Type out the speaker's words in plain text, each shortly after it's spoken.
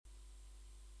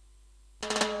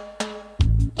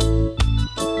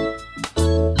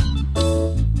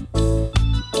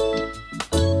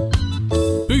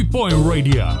Boy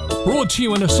Radio. Brought to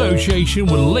you in association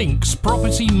with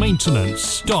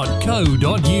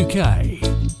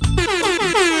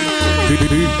linkspropertymaintenance.co.uk.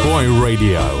 Boot Boy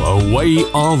Radio, a way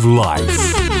of life.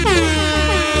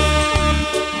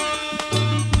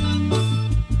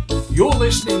 You're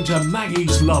listening to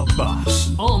Maggie's Love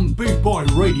Bus on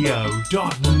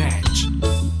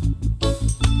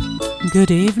bootboyradio.net.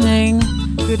 Good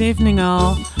evening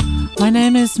all. My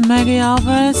name is Maggie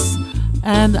Alvarez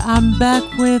and I'm back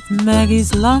with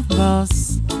Maggie's Love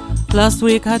Bus. Last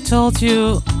week I told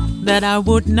you that I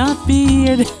would not be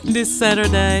here this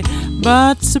Saturday,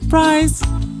 but surprise,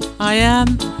 I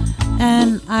am,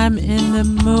 and I'm in the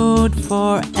mood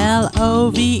for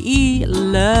L-O-V-E,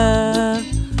 love.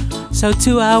 So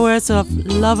 2 hours of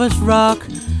lovers rock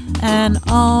and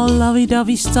all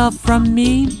lovey-dovey stuff from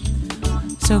me.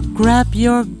 So grab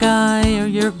your guy or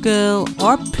your girl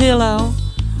or pillow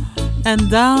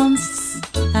and dance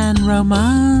and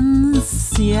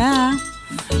romance, yeah.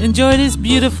 Enjoy this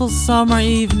beautiful summer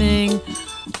evening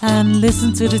and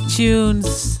listen to the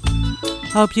tunes.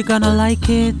 Hope you're gonna like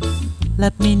it.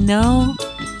 Let me know.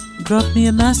 Drop me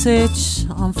a message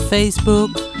on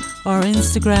Facebook or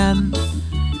Instagram.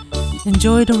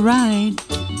 Enjoy the ride.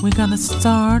 We're gonna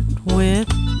start with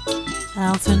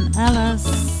Elton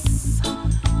Ellis.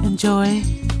 Enjoy.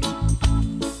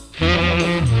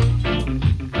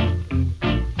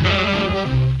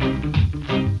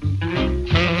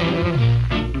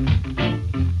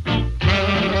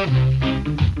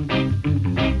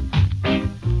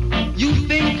 You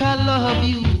think I love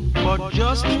you for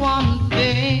just one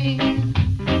thing.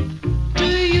 To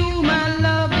you, my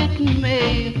love, it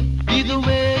may be the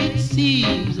way it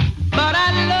seems, but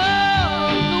I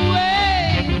love the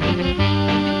way you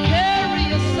carry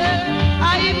yourself.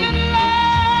 I even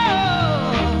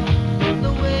love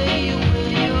the way you wear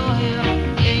your hair.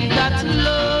 Ain't got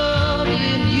love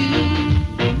in you.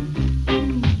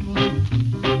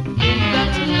 Ain't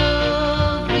got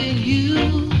love in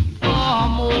you for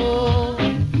more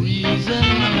reason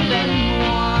than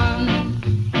one.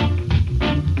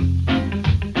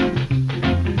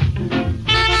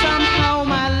 Somehow,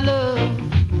 my love,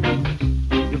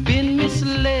 you've been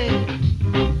misled.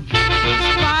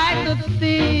 Despite the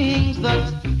things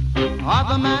that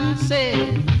other man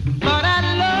said, but I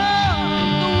love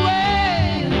the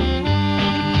way you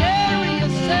carry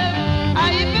yourself. I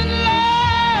even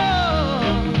love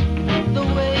the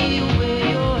way you wear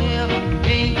your hair.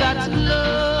 Ain't got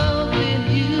love in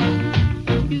you.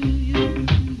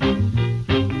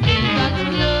 Ain't got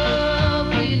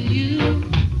love in you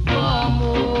for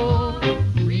more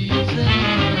reason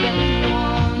than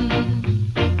one.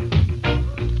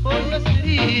 Oh, yes, it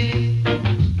is.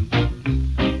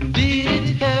 Did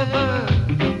it ever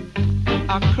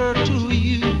occur to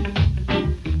you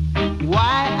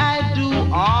why I do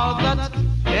all that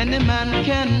any man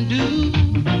can do?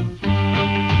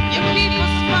 You keep a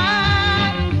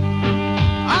smile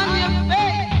on your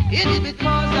face. It's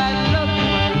because I love you,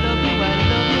 I love you, I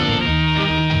love you.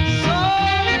 So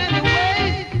many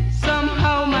ways,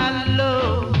 somehow, my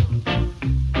love,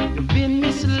 you've been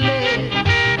misled.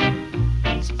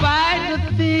 Despite the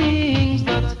things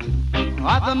that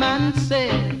other man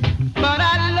said, but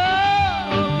I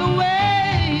love the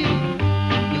way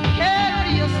you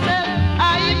carry yourself.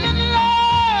 I even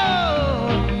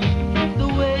love the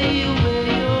way you wear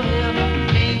your hair.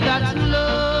 Ain't got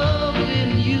love in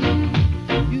you.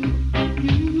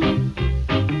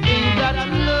 Ain't got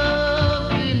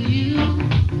love in you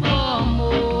for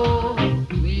more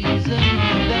reason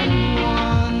than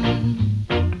one.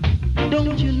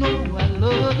 Don't you know I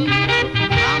love you?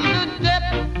 From the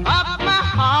depth of my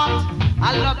heart, I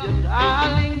love you,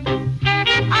 darling.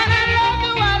 And I love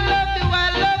you, I love you, I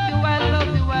love you, I love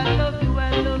you, I love you,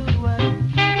 I love you, I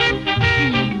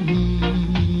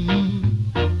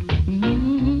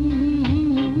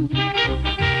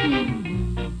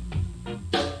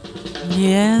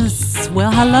Yes,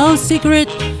 well, hello, Secret,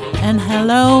 and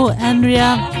hello,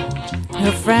 Andrea,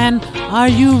 your friend. Are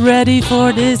you ready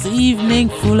for this evening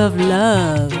full of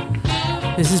love?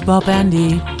 This is Bob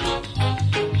Andy.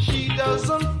 She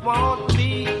doesn't want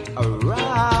me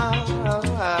around.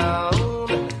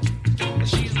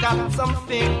 She's got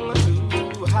something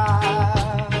to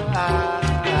hide.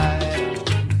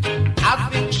 I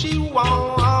think she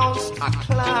wants a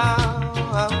clown,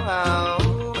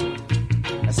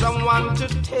 someone to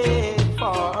take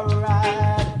for a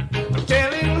ride. I'm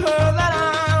telling her that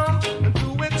I'm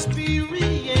too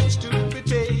experienced to be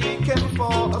taken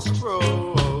for a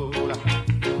stroll.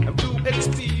 I'm too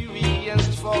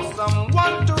experienced for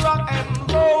someone to rock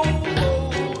and roll.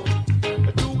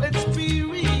 Too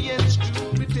experienced to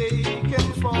be taken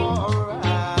for a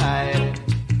ride.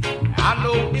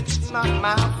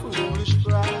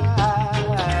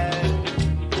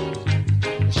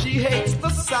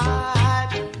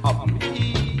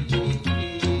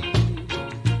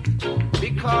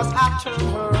 'cause I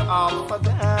turned her off for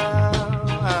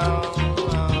down.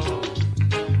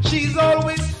 She's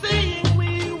always saying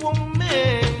we were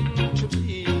meant to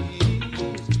be.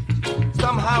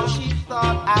 Somehow she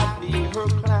thought I'd be her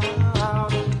clown.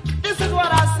 This is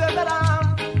what I said, that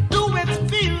I'm too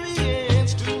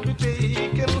experienced to be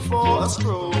taken for a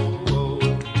stroll.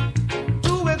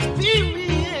 Too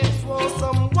experienced for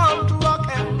someone to rock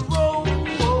and roll.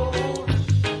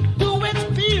 Too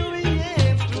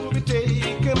experienced to be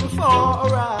taken for a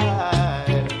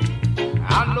ride.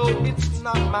 I know it's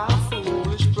not my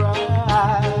foolish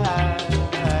pride.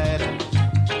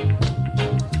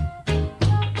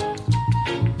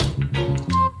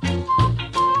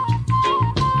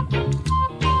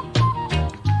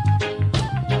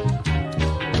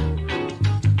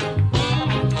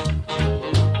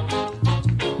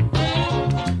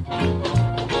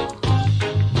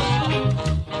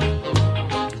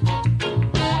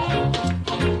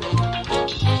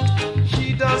 She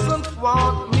doesn't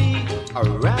want me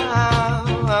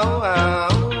around.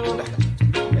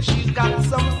 She's got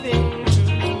something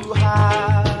to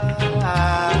hide.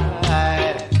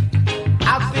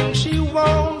 I think she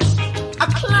wants a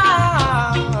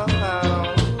clown,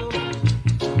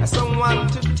 someone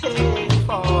to take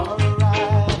for a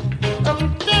ride. I'm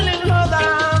telling her that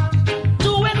I'm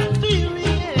too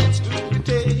experienced to be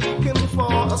taken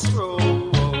for a stroll.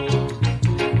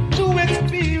 Too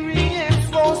experienced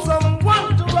for someone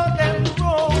to rock and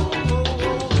roll.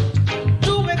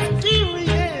 Too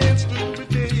experienced to be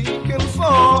taken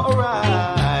for a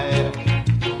ride.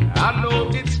 I know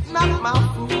it's not my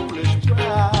foolish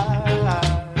pride.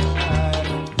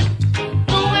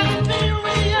 Too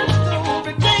experienced to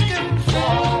be taken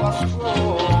for a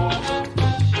stroll.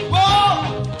 Whoa!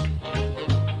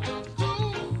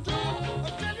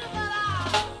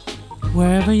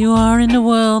 Wherever you are in the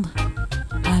world,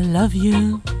 I love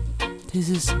you. This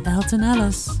is Elton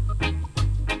Ellis.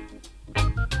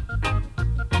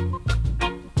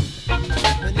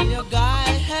 When your guy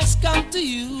has come to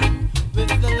you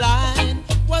with the line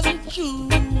wasn't true,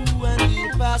 and you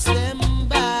pass them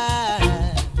by,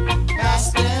 pass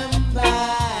them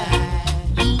by.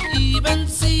 You even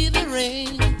see the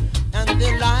rain, and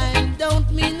the line don't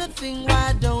mean nothing. Why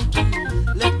don't you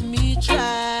let me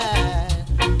try?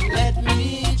 Let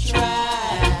me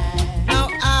try. Now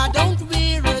I don't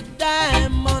wear a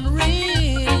diamond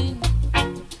ring.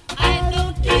 I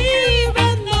don't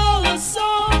even know a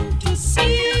song to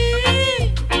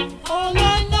sing. All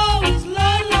I know is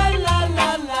la la la la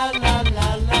la la la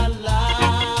la la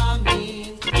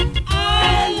means I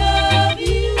love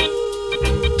you.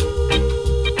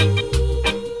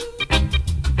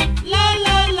 La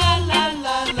la la la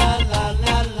la la la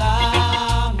la la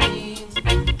means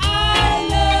I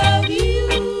love you.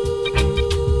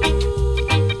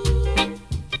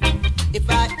 If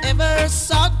I ever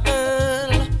saw a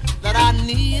girl that I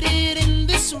needed in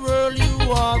this world, you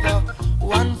are the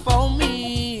one for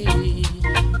me,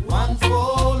 one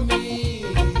for me.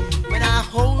 When I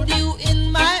hold you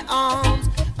in my arms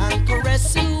and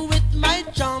caress you with my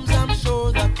charms, I'm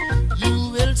sure that you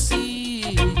will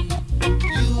see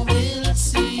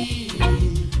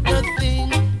the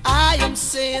things I am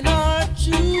saying are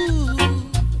true.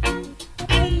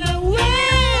 And the way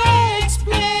I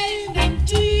explain them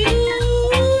to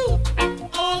you,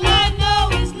 all I know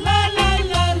is la la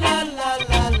la la la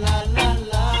la la la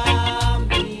la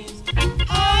means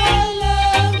I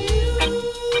love you.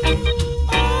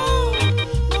 Oh,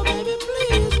 baby,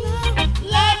 please now.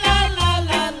 La la la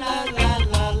la la la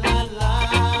la la la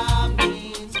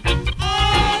means I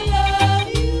love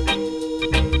you.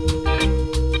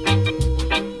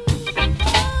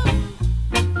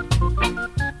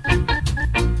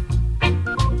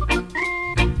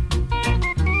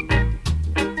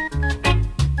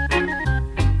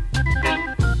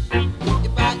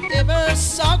 If I ever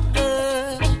saw a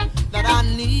girl that I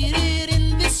needed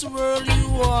in this world,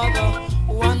 you are the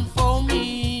one for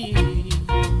me,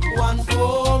 one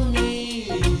for me.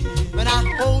 When I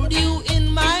hold you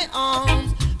in my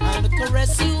arms and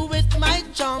caress you with my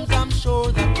charms, I'm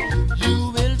sure that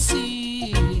you will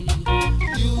see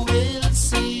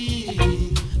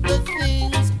the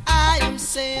things I am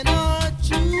saying are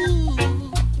true.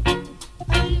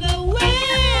 And the way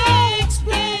I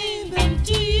explain them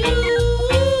to you,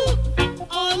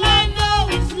 all I know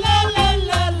is la la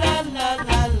la la la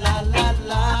la la la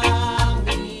la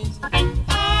means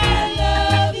I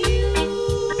love you.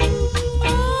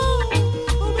 Oh,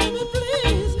 baby,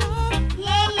 please now.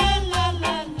 La la la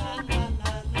la la la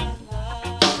la la la.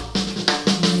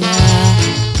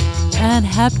 Yeah. And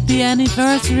happy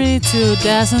anniversary to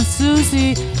Daz and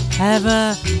Susie. Have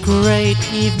a great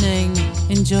evening.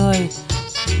 Enjoy.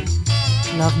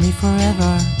 love me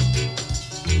forever.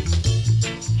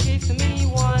 Kiss me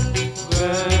once,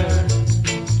 girl.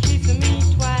 Kiss me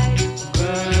twice,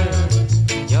 girl.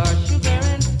 Your sugar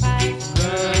and spice,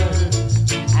 girl.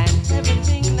 And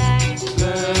everything nice,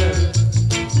 girl.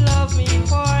 Love me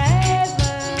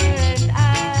forever and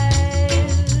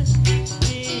I'll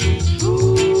be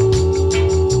true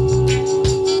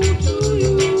to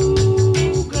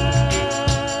you,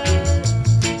 girl.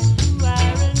 You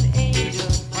are an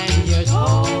angel and you're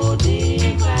so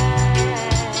divine.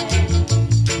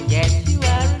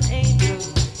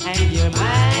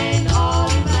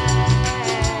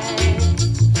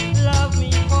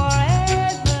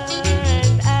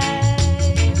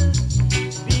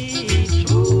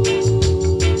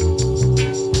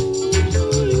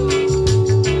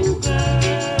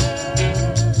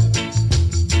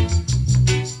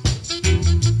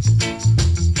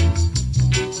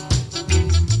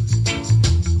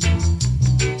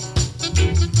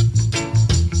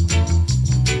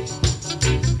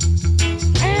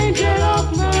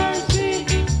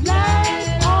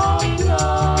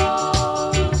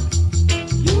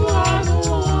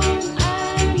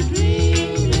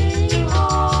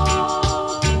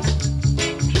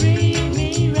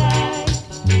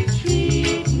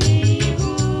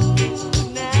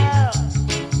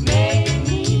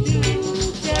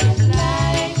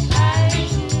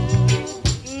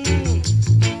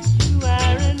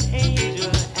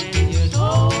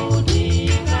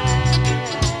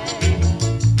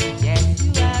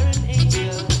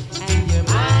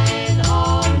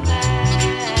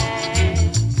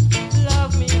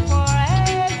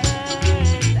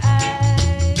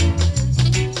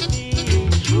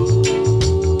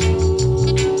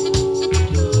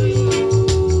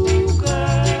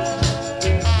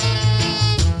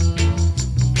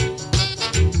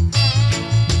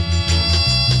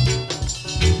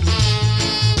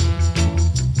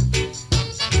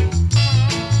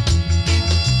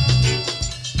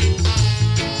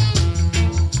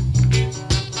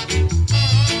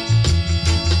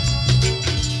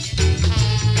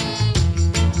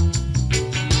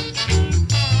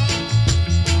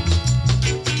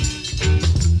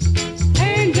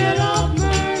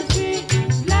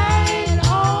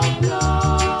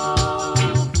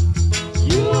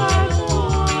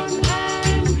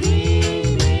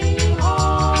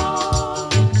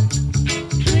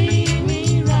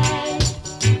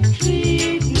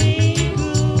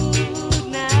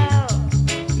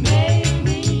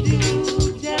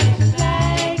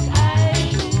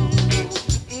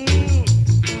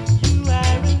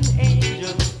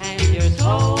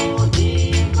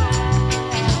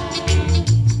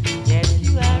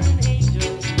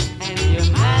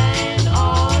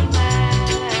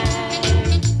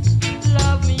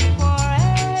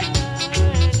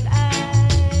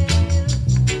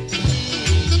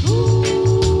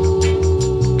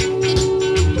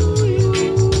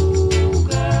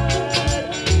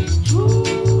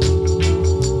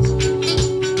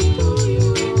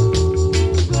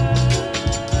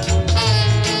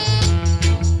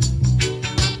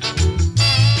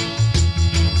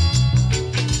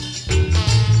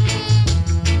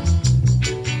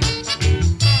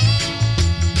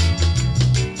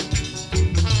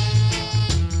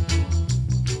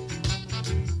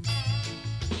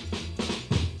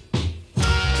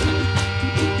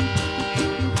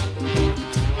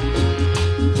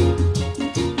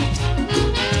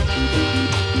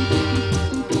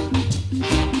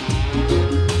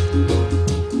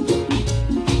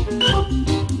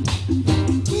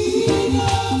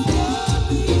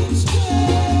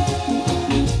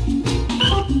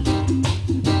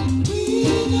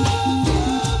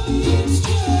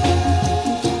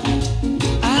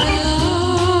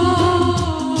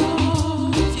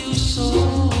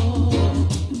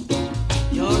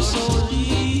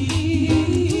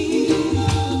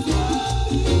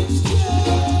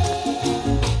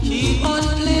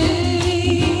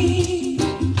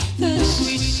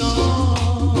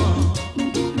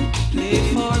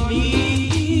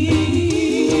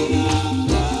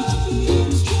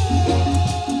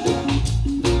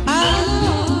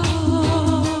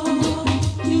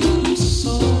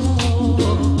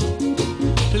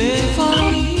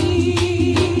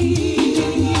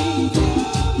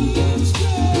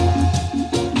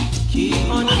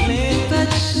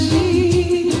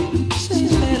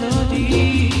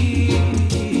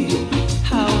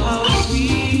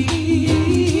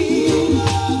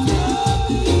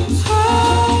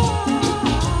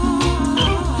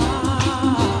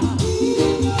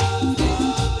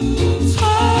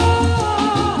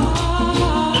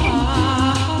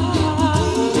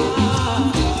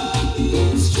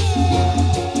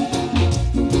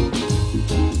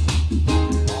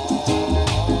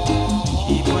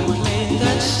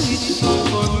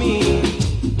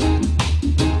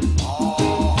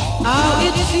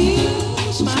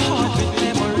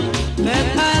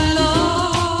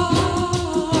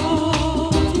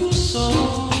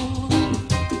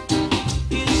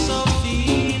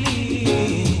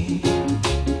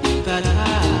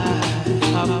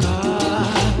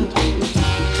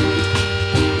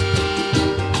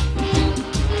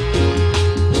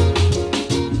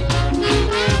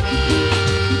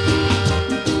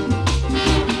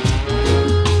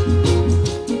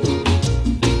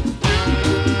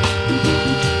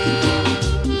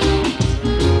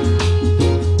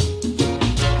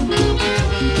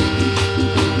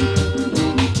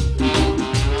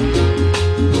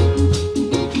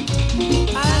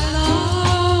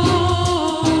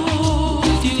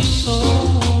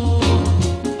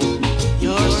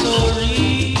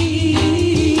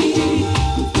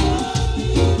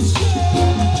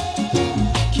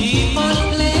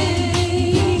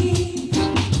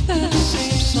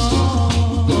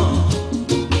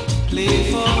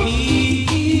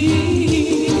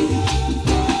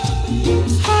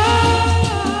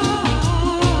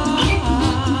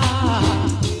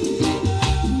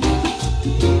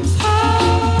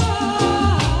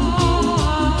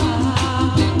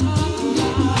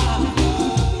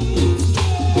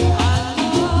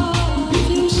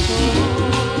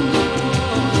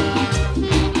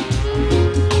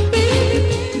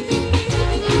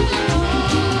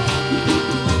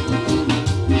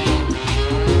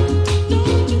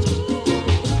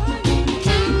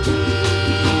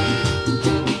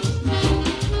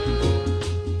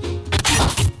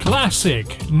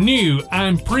 classic, new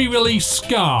and pre-release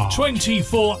ska.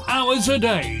 24 hours a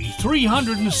day,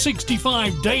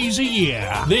 365 days a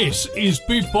year. This is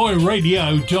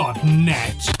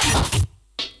BootboyRadio.net.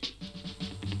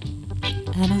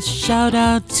 And a shout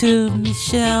out to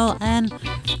Michelle and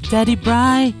Daddy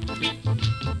Bry.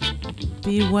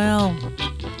 Be well.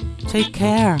 Take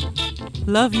care.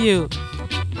 Love you.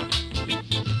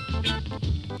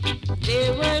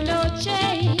 There were no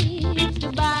chains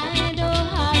to bind our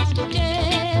hearts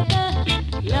together.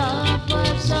 Love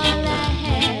was all I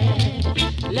had.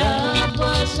 Love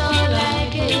was all I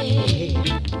gave.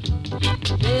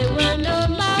 There were no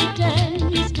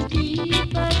mountains to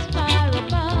keep us far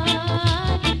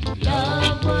apart.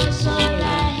 Love was all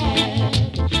I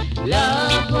had.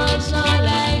 Love was all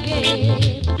I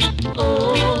gave.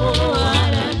 Oh,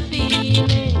 what a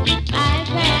feeling I've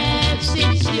had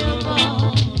since you're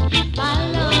gone. My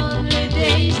lonely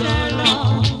days are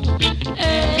long,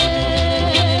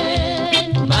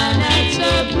 and my nights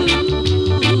are blue.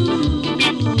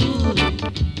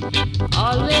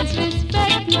 Always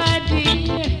respect, my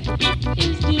dear,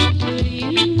 is due to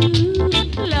you.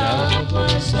 Love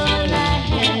was all I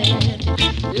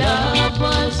had. Love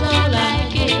was all I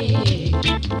gave.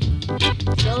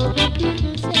 So the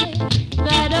people say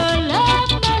that our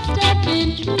love must have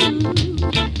been true.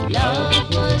 Love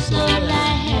was all I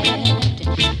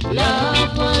had.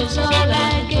 Love was all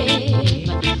I gave.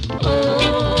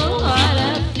 Oh, what a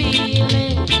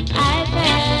feeling I've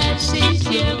had since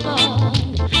you're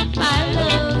gone. My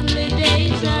lonely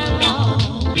days are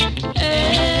long,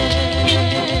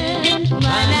 and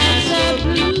my nights are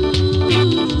blue.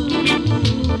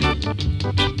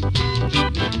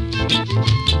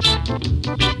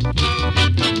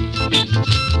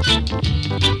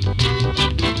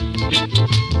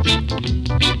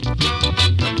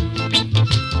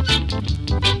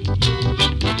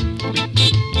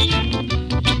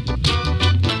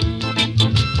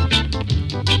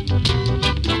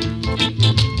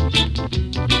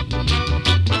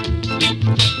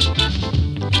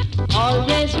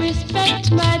 Always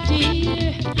respect, my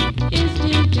dear, is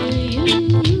due to you.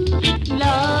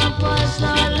 Love was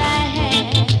all I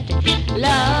had.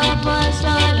 Love was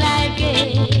all I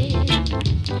gave.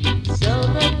 So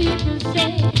the people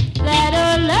say that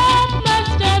our love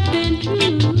must have been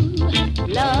true.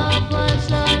 Love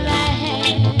was all I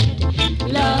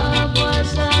had. Love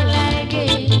was all I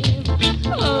gave.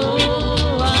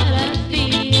 Oh, what a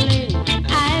feeling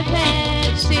I've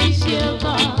had since you're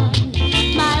gone.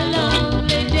 My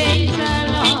lonely days are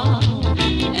long,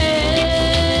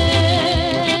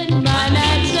 and my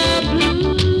nights are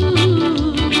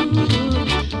blue.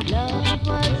 Love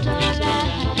was all I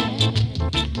had.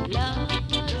 Love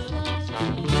was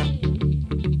all I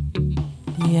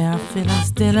gave. Yeah, Phyllis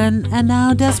Dillon and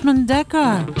now Desmond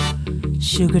Decker.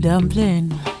 Sugar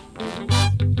Dumpling.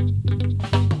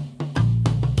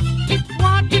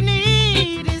 What you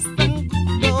need is some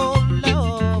good old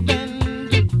loving.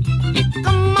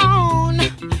 Come on,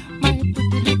 my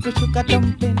pretty little sugar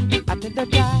dumpling, I tell the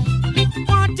guy.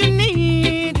 What you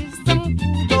need is some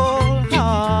good old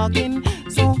hugging.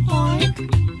 So hoink,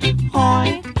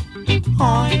 hoink,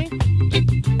 hoink.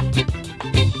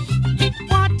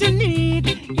 What you need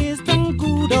is some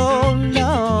good old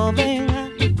loving.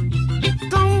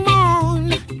 Come on,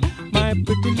 my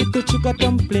pretty little sugar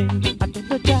dumpling, I tell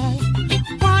the guy.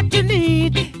 What you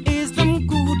need is some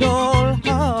good old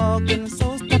hugging.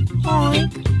 So stop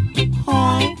hoink,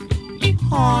 hoink,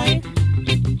 hoink.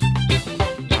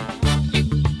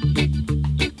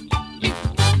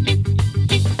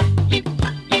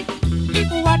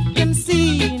 What can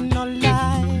see no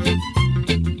light?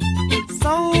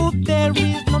 So there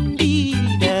is no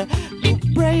need to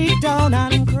break down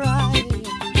and cry.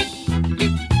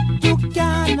 You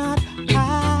cannot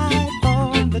hide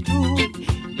from the truth.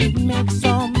 It makes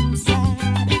some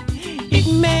sad. It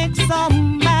makes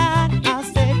some mad. I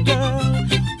said, girl,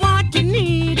 what you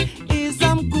need is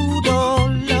some good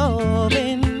old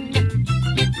loving.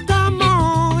 Come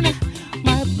on,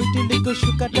 my pretty little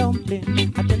sugar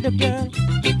dumpling. I tell the girl,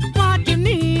 what you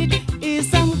need is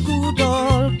some good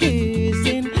old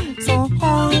kissing. So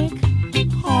hoink,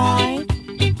 hoink,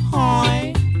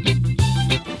 hoink.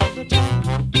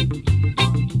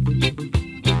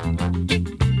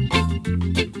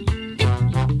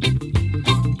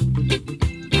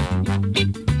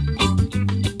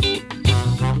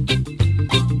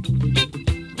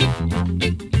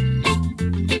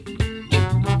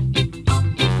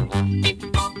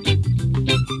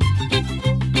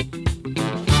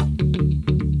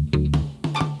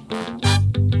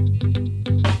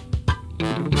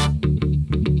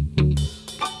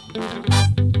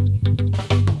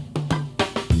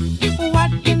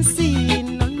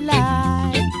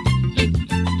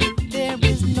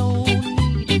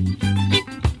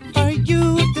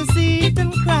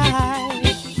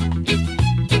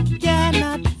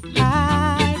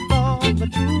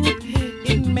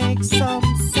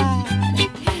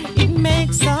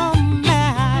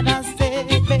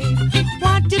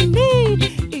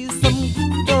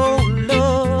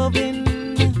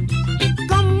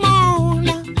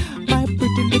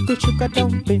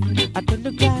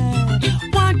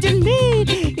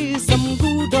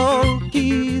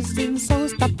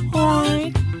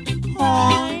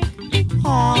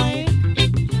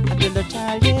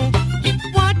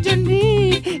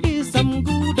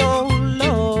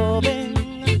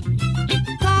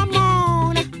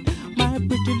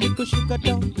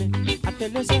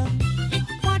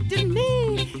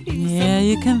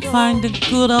 you can find the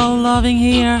good old loving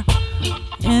here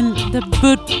in the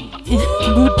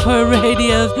Bootboy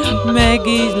Radio's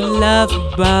Maggie's Love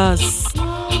Bus.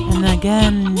 And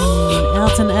again,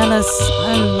 Elton Ellis,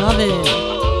 I love it.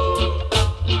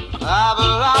 I've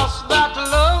lost that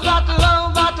love, that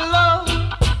love, that love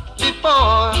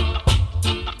before.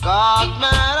 Got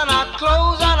mad and I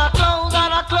close and I close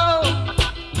and I close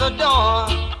the door.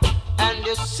 And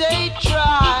you say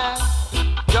try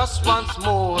just once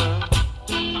more.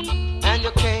 And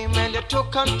you came and you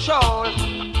took control.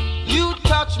 You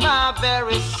touched my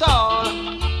very soul.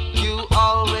 You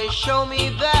always show me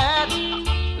that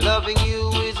loving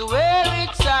you is where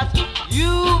it's at.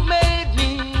 You made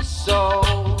me so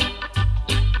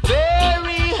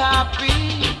very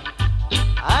happy.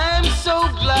 I'm so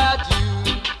glad you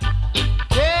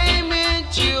came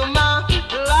into my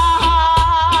life.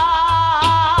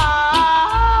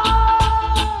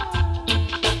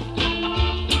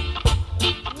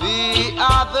 The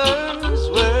others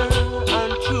were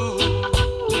untrue,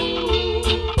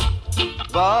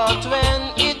 but when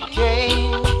it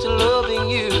came to loving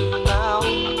you now,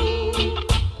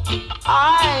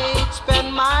 I'd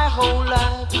spend my whole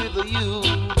life with you,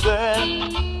 girl.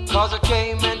 Cause I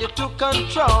came and you took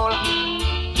control.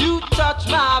 You touched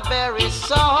my very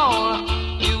soul.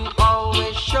 You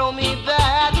always show me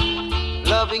that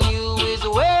loving you is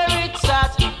where it's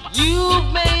at. You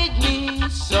made me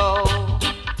so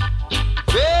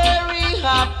very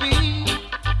happy.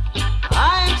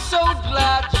 I'm so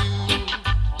glad you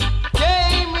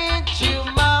came into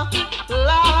my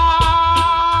life.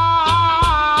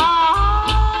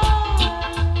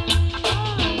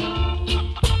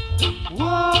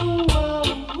 Whoa,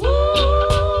 whoa,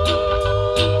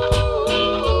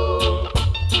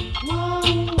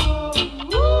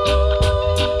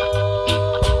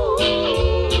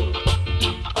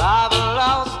 I've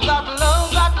lost that love,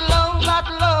 that love, that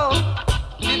love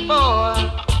before.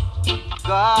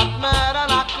 Got mad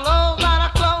and I close and I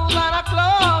close and I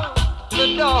close the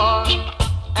door.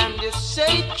 And you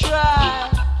say try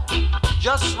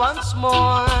just once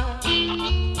more.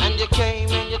 And you came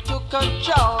and you took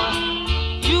control.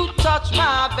 You touched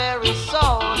my very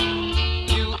soul.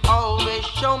 You always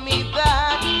show me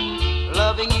that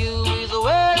loving you is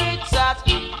where it's at.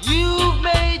 You've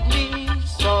made me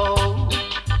so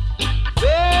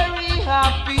very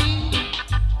happy.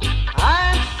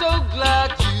 I'm so glad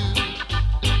you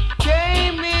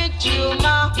came into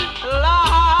my life.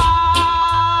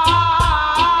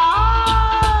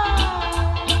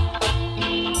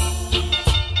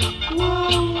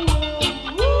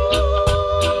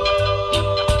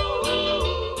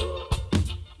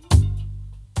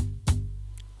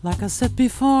 Like I said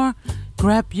before,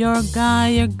 grab your guy,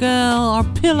 your girl, or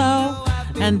pillow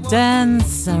and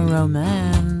dance a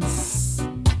romance.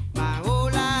 My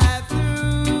whole life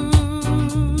through,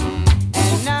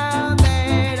 and now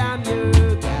that I'm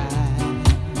your guy,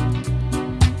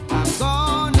 I'm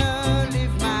gonna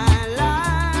live my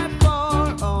life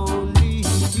for only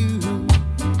you.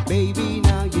 Baby,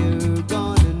 now you're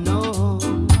gonna know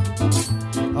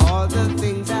all the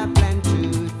things I plan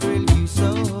to thrill you so.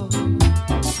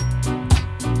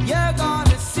 You're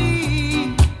gonna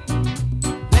see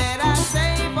that I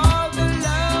save all the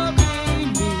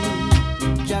loving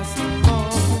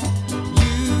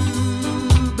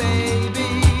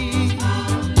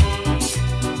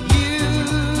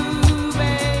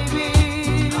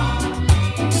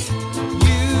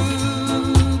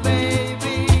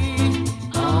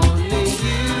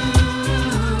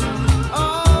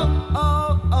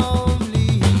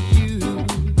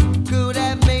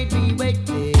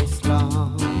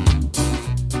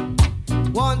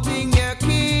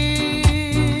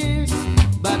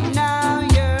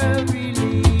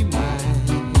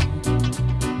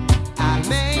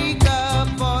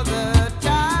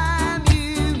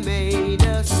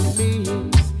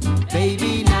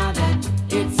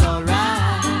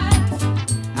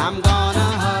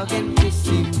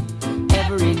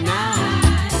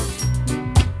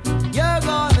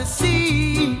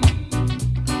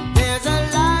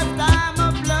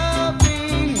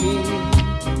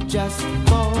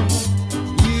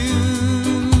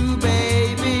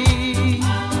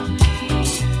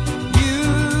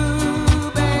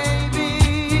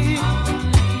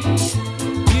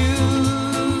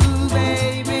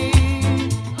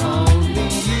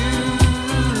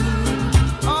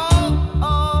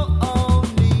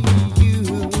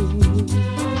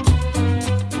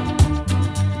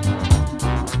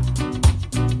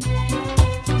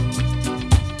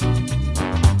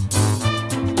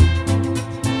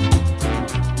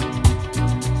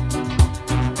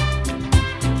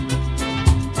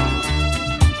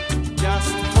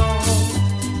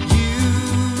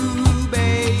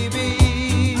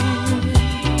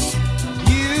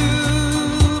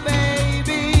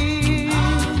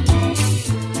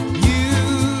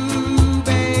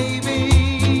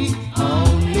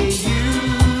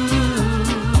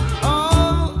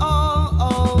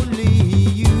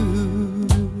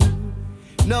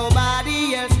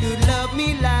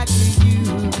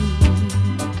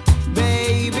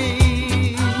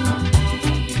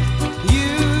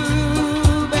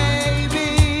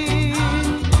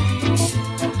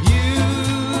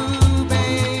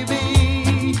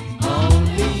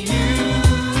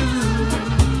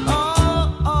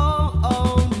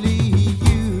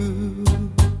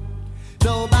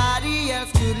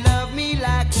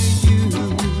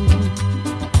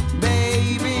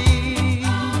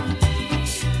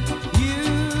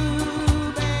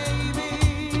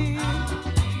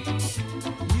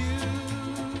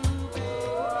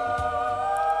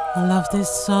I love this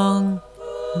song.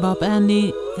 Bob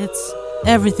Andy, it's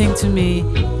everything to me.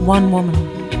 One woman.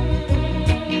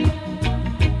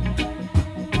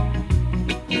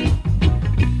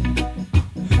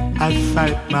 I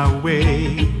fight my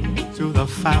way through the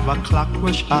 5 o'clock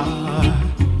rush hour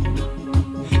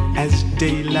as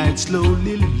daylight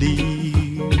slowly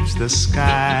leaves the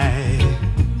sky.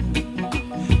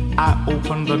 I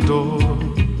open the door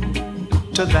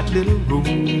to that little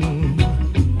room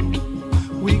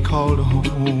we called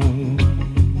home.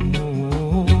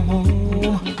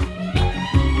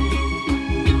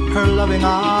 Her loving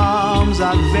arms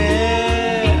are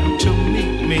there to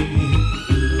meet me,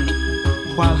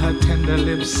 while her tender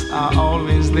lips are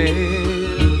always there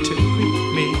to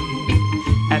greet me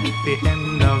at the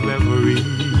end of every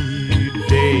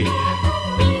day.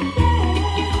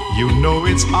 You know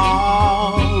it's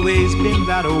always been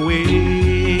that way.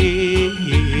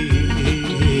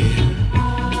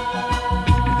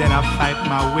 Then I fight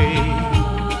my way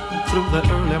through the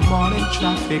early morning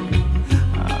traffic.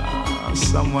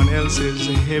 Someone else is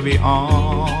heavy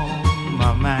on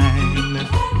my mind.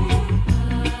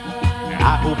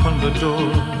 I open the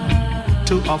door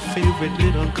to a favorite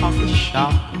little coffee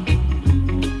shop.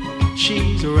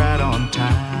 She's right on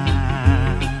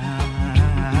time.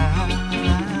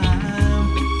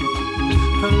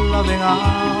 Her loving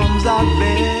arms are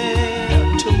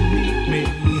there to meet me,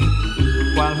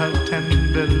 while her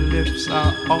tender lips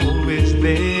are always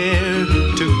there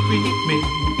to greet me.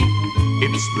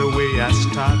 It's the way I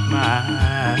start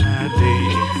my day.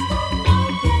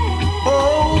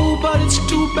 Oh, but it's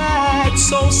too bad,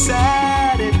 so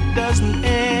sad it doesn't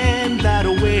end that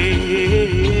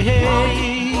way.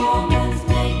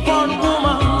 One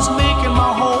woman's making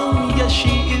my home, yes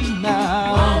she is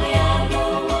now,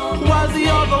 while the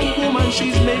other woman,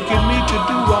 she's making me to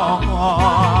do wrong.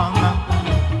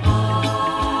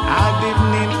 I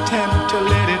didn't intend to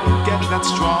let it get that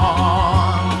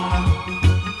strong.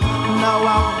 Now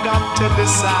I've got to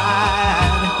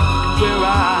decide where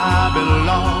I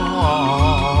belong.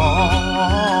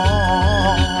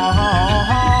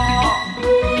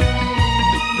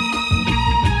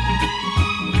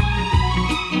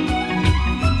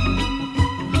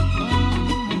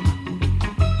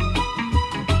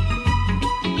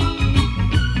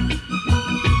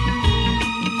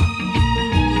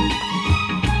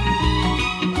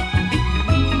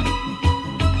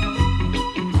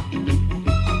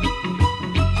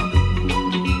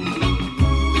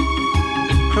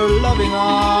 Her loving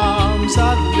arms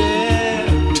are there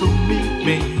to meet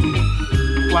me,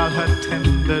 while her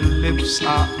tender lips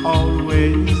are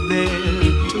always there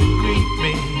to greet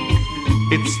me.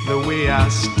 It's the way I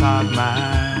start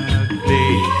my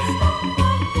day.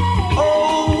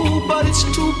 Oh, but it's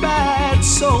too bad,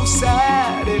 so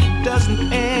sad it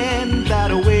doesn't end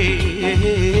that way.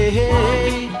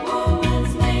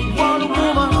 One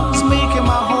woman's making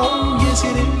my home, yes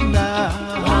it is now,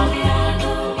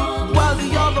 while the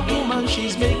other woman,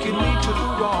 she's making me to do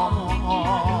wrong.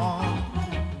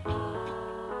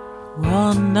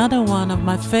 Well, another one of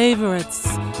my favorites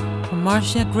from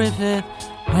Marcia Griffith,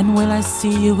 When Will I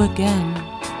See You Again?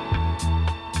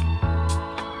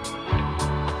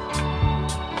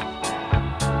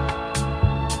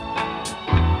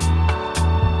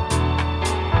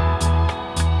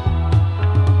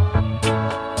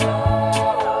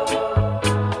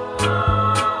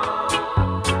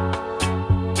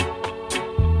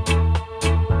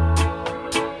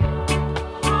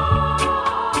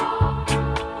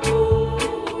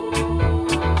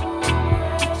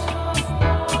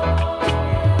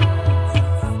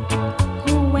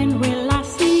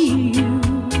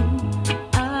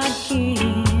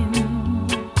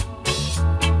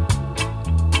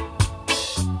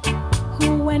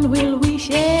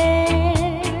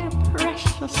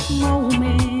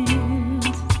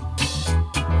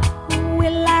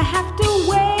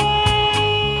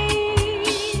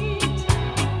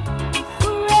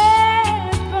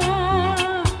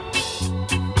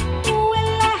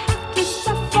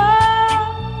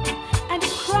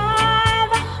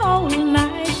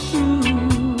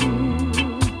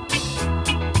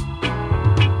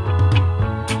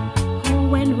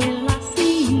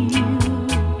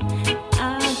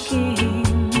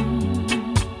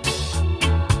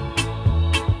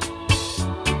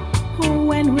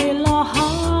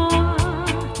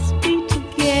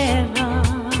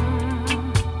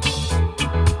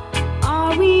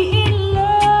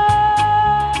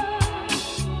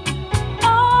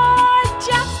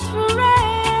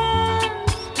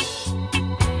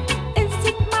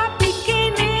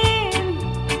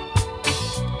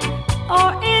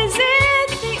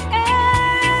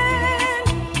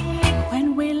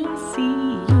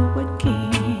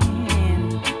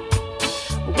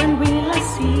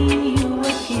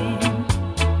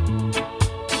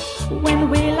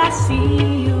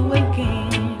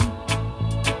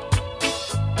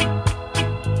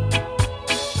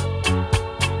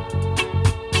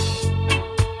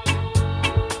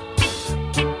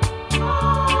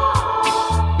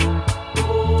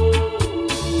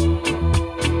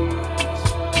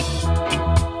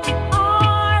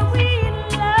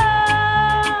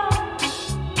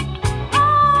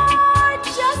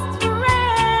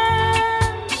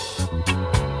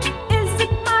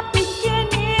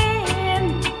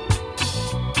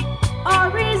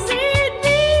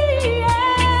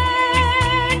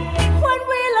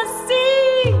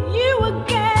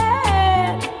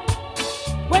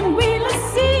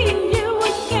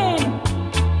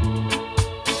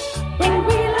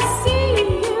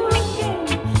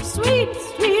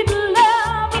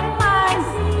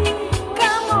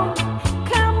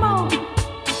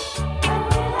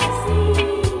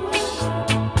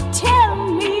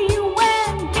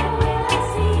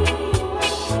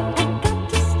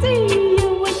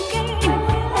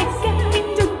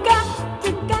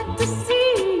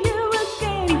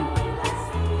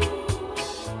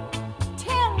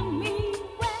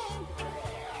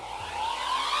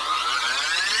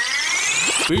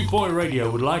 Bootboy Radio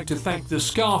would like to thank the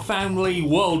Ska family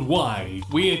worldwide.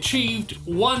 We achieved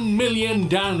 1 million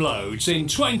downloads in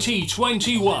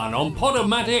 2021 on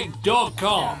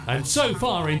Podomatic.com. And so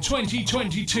far in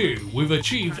 2022, we've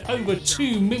achieved over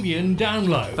 2 million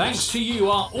downloads. Thanks to you,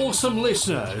 our awesome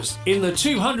listeners, in the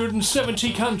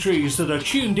 270 countries that are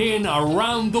tuned in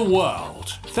around the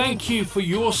world. Thank you for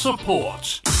your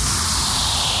support.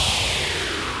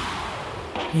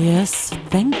 Yes,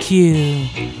 thank you.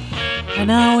 And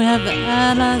now we have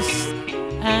Alice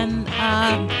and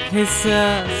his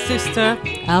sister,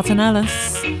 Alton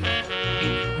Ellis.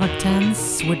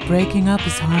 Hortense with Breaking Up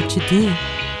is hard to do.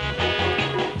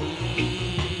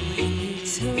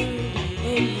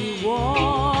 When you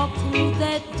walk through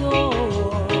that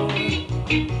door,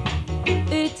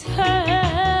 it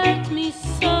hurt me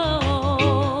so.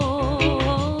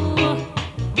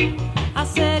 I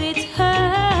said it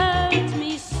hurt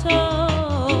me so.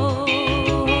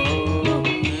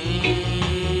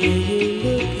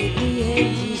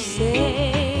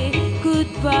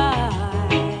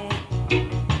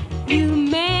 You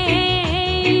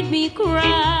made me cry.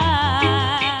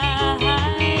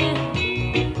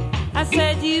 I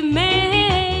said you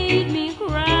made me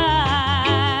cry.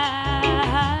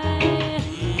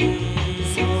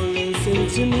 So listen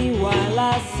to me while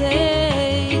I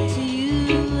say to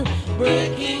you,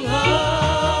 breaking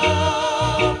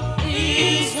up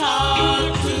is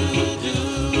hard to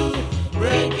do.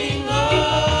 Breaking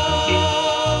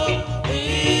up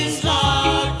is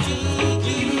hard to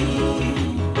do.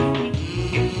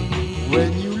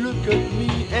 When you look at me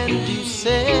and you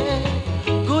say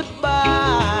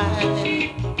goodbye,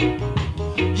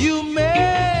 you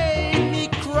made me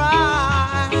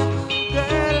cry,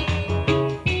 girl.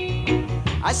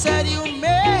 I said you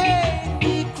made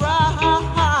me cry.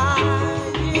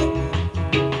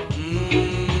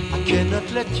 I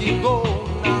cannot let you go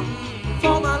now,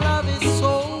 for my love is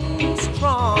so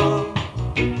strong.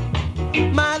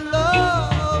 My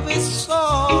love is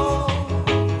so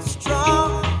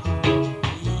strong.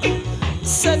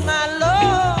 Said my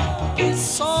love is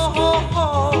so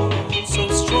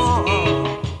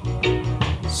strong.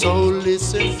 So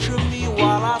listen to me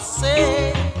while I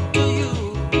say to you,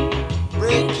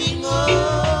 breaking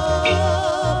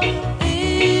up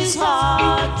is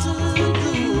hard to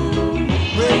do.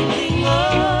 Breaking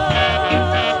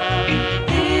up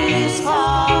is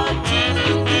hard to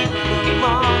do,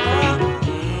 mama.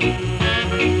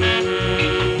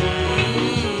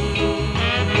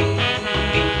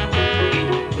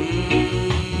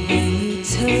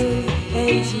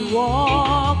 As you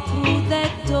walk through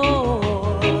that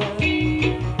door,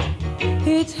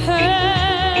 it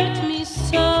hurt me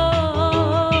so.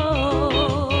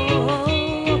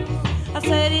 I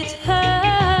said it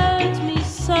hurt me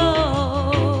so,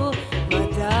 my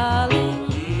darling.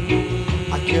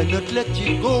 I cannot let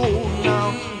you go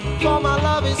now, for my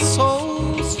love is so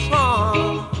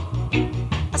strong.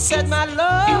 I said my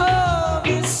love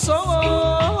is so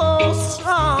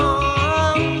strong.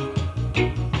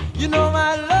 You know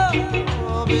my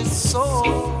love is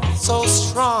so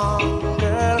strong,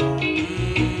 girl.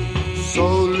 So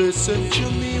listen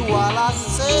to me while I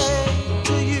say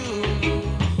to you,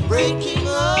 breaking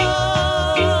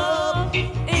up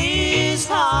is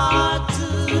hard to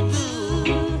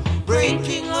do.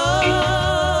 Breaking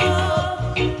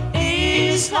up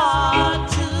is hard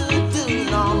to do,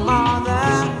 no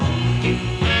mother.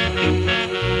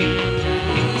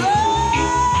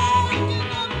 Breaking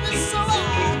up is so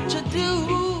hard to do.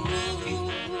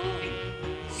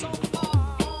 So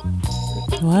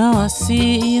hard. Well, I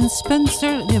see Ian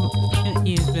Spencer,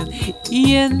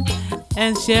 Ian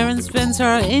and Sharon Spencer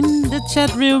are in the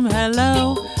chat room.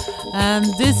 Hello. And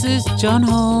this is John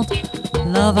Holt,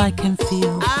 Love I Can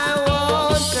Feel. I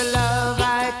want the love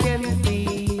I can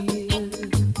feel.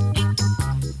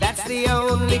 That's the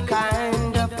only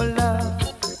kind of love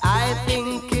I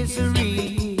think is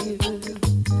real.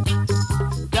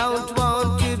 Don't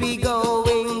want to be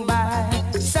going by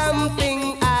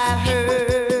something I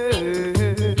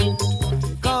heard.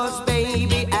 'Cause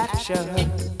baby,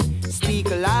 action speak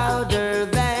louder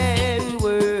than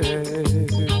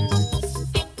words.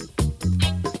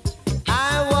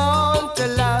 I want a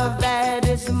love that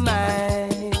is mine.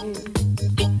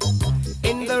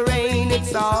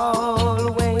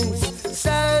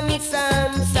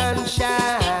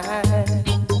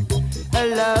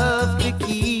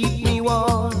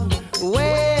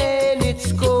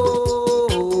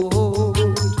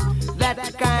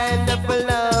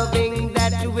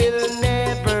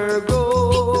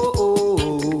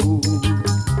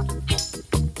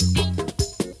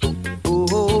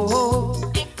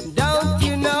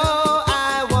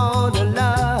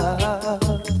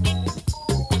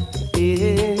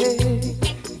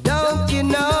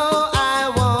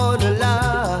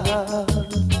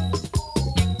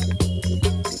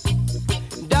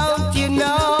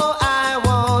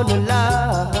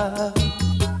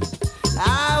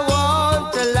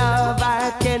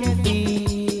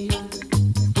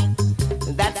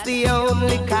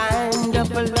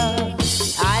 of love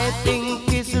I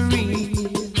think is real.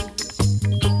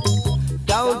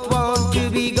 Don't want to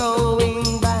be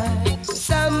going by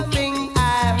something I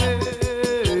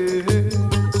heard.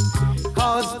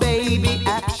 'Cause baby,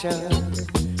 actions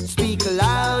speak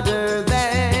louder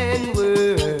than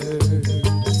words.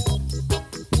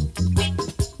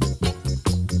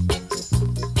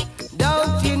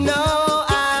 Don't you know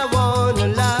I wanna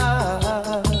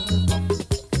love?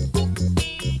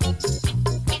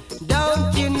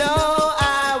 Don't you know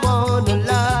I wanna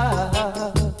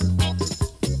love?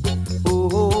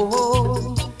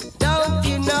 Oh, don't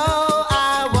you know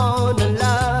I wanna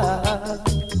love?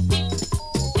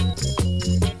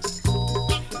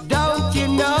 Don't you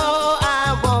know I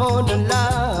wanna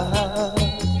love?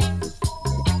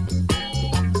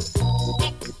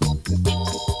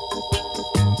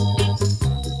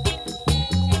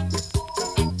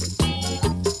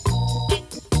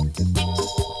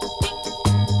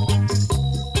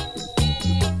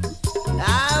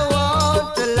 I want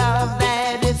the love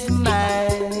that is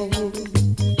mine.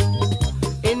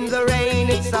 In the rain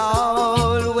it's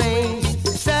always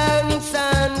sun,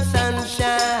 sun,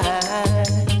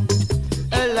 sunshine.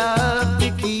 A love to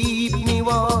keep me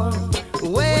warm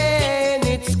when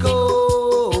it's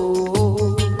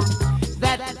cold.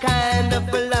 That kind of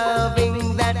loving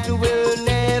that will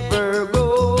never go.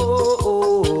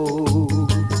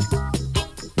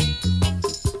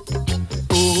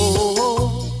 Oh,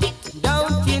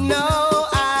 don't you know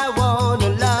I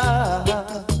wanna love?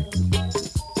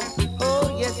 Oh,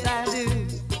 yes I do.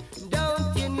 Don't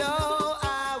you know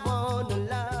I wanna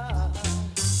love?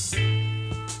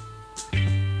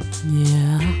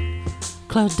 Yeah,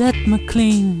 Claudette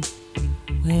McLean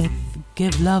with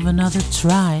Give Love Another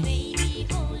Try. Baby,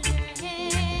 hold your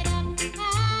head up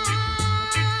high.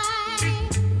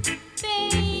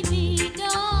 Baby,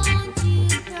 don't you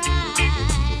cry.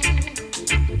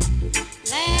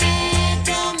 Let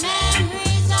the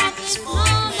memories of this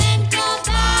moment go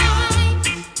by.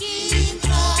 Give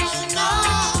love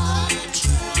another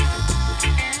try.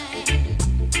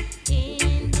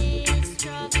 In this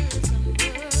troublesome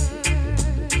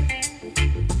world,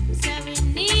 so we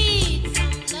need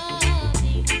some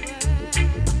loving words.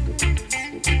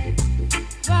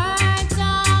 Words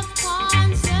of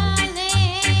consolation,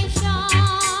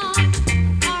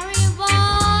 a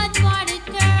reward for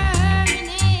determination.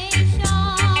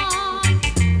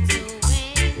 So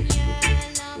when your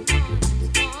loved one is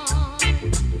gone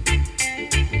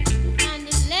and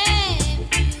they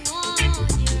left you on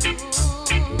your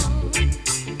own,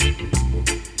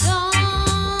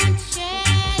 don't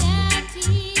shed a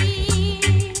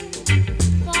tear,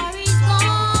 for he's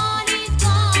gone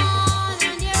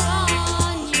and you're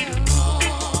on your own.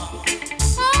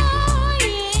 Oh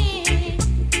yeah,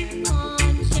 your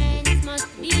conscience must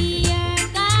be your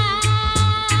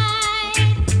guide.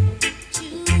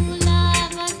 True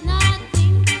love was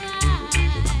nothing to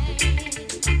hide.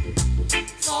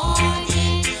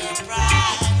 Forget your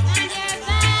pride and your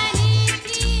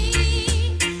vanity.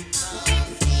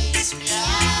 Face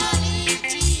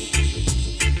reality.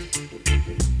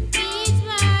 These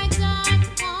words of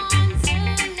consolation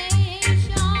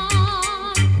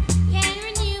can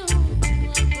renew a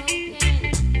broken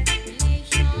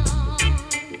relation.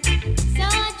 So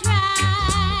dry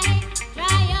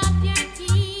up your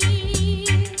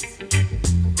tears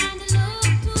and look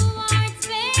towards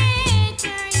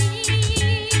better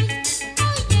years.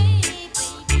 Oh yeah,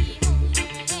 baby, hold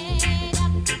your head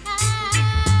up high.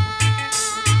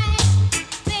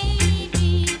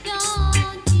 Baby,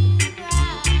 don't you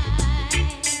cry.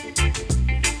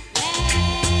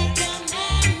 Let the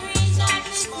memories of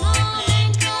this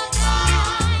moment go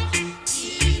by.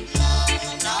 Keep love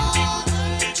another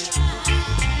try.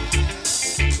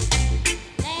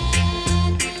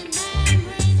 Let the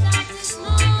memories of this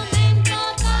moment go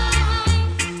by.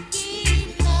 Keep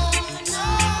love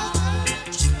another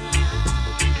try.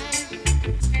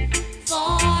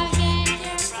 Forget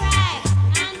your pride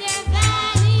and your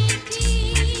vanity.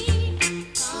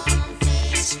 Come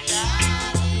face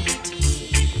reality.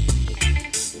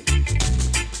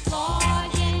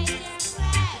 Forget your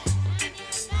pride and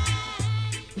your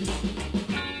vanity.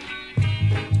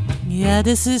 Yeah,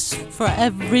 this is for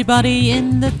everybody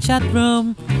in the chat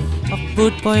room of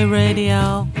Boot Boy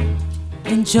Radio.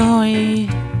 Enjoy.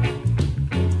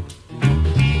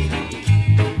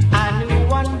 I knew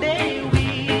one day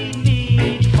we'd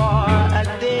meet for a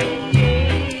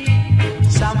day.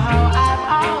 Somehow I've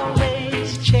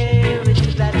always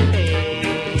cherished that day.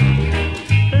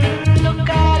 Look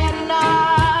at it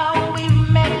now, we've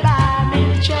met by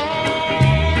many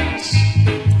chance.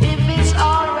 If it's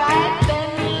alright, then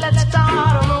let's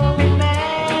start a romance.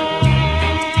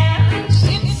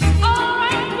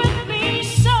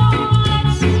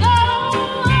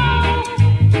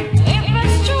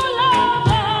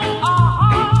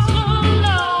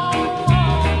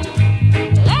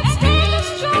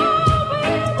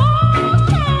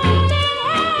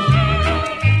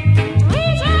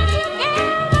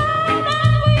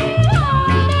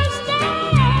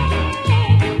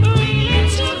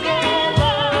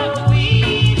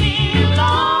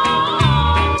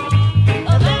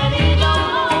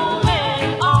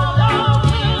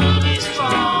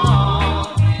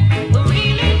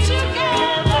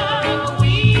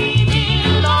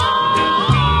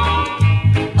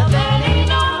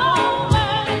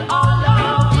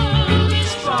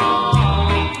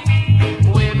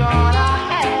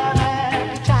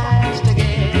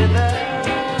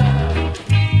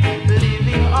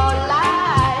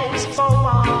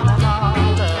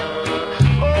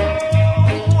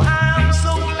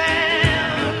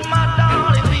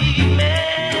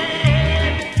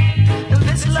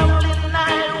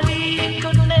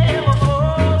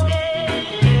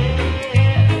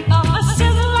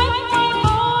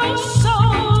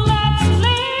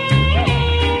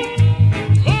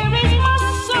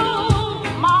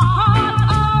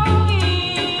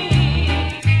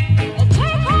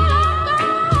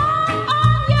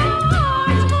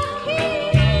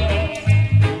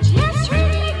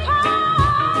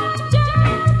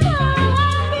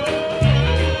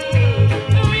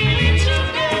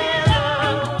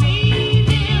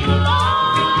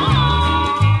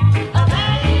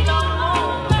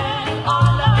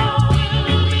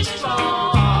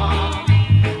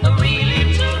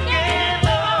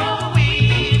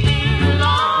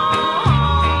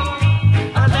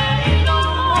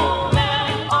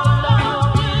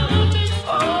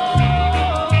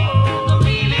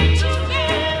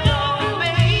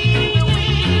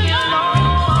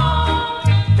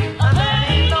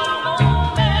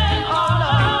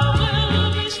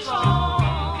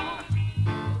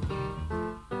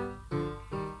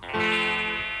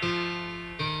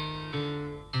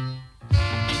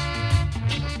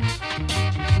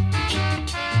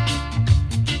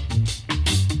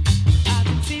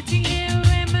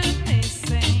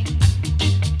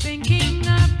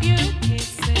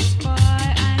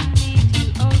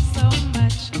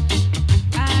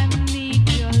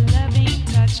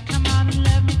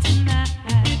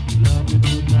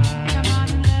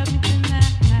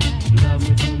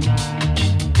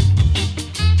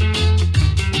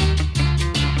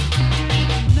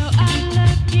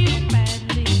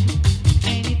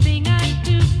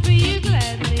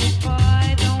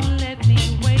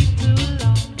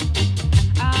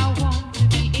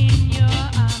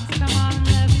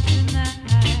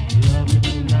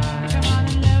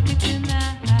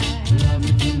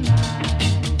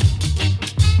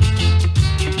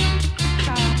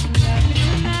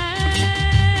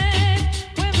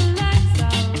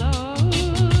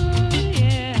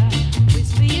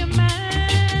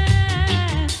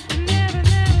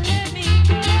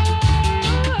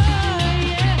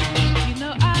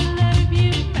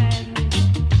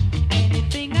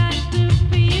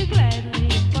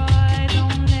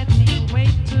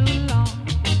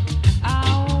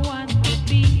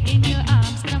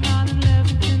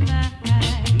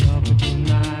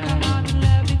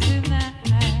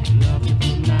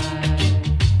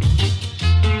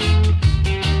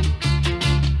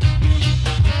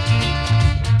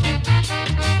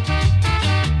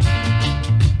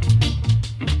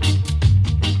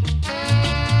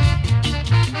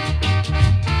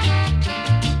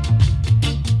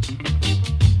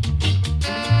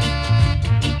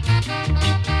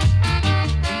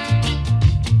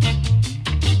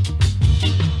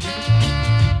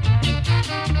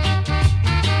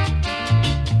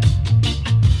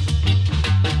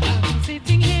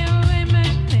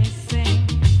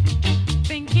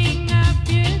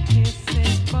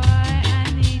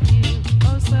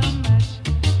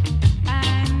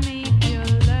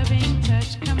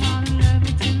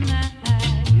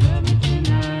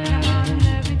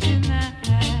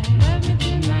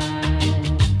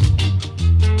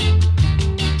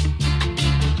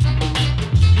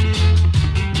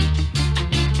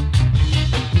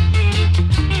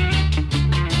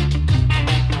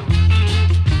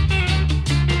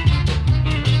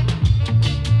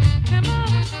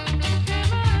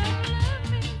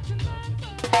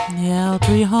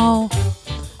 Country Hall.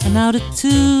 And now the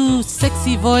two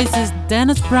sexy voices,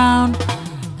 Dennis Brown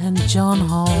and John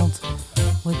Holt,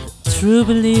 with True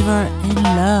Believer in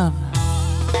Love.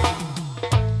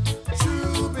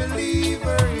 True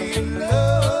believer in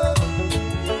love.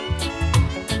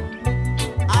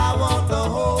 I want the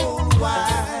whole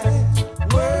wide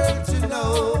world to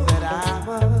know that I'm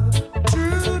a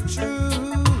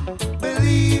true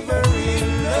believer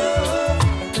in love,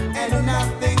 and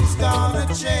nothing's gonna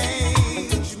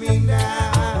change me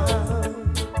now.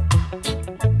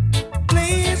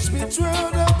 Please be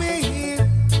true to me,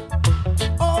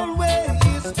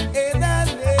 always, and I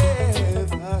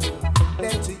never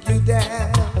let you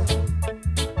down.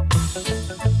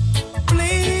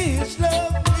 Please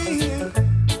love me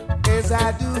as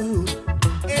I do,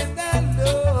 and I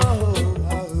know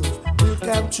will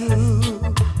come true.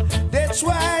 That's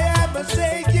why I'm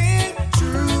saying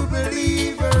true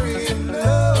believer in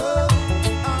love.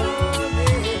 Oh,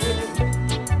 yeah.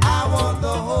 I want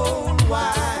the whole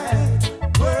wide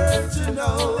world to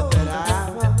know that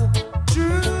I'm a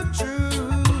true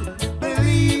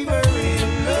believer in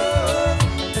love,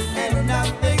 and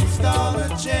nothing's gonna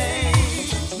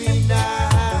change me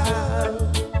now.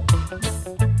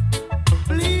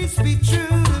 Please be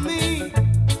true to me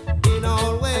in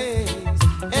all ways,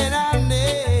 and I'll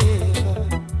never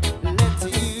let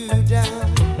you down.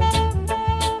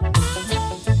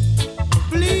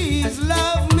 Please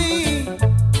love me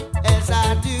as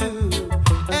I do,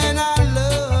 and our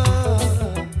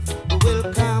love will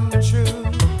come true.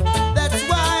 That's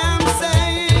why I'm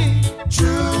saying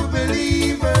true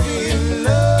believer in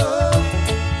love.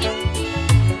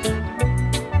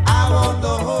 I want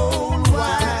the whole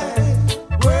wide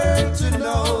world to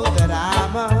know that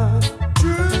I'm a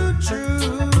true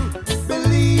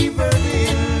believer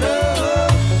in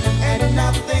love, and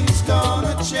nothing's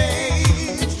gonna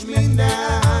change me now.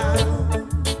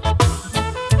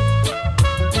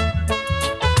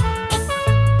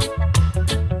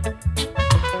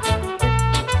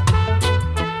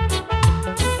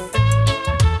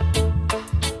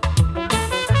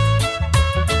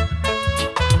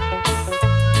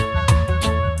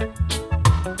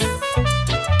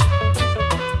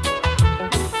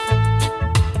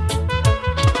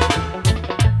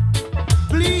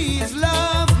 Please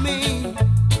love me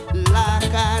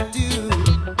like I do,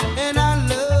 and our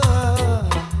love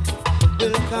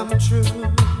will come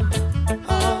true.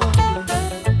 Oh,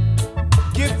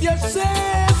 give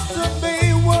yourself to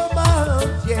me, woman,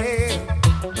 yeah,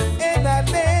 and I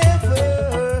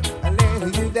never let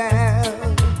you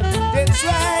down. That's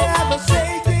why I'm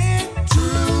saying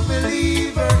true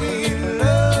believer in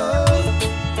love.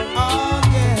 Oh,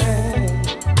 yeah,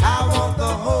 I want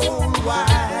the whole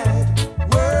wide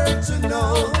world to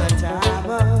know that I'm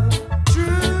a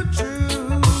true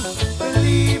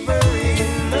believer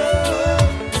in love,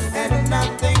 and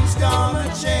nothing's gonna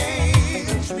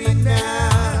change me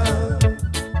now.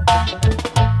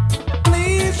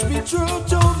 Please be true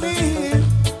to me,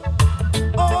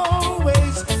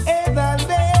 always, and I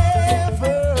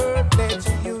never let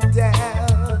you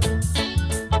down.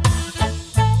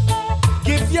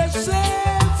 Give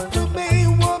yourself to me,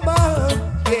 woman,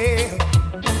 yeah,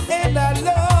 and I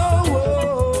love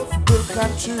will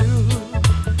come true.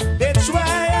 That's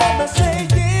why I'm saying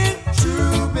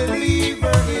true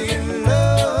believer in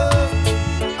love.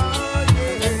 Oh,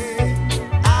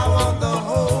 yeah, I want the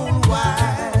whole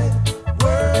wide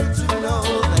world to know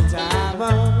that I'm a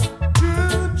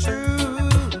true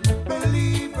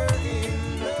believer in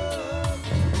love.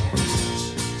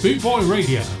 Boot Boy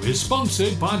Radio is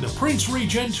sponsored by the Prince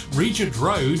Regent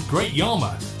Road, Great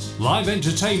Yarmouth. Live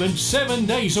entertainment 7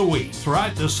 days a week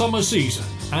throughout the summer season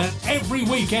and every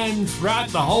weekend throughout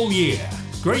the whole year.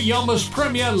 Great Yarmouth's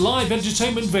premier live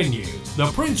entertainment venue, the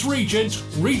Prince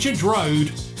Regent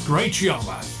Road, Great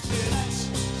Yarmouth.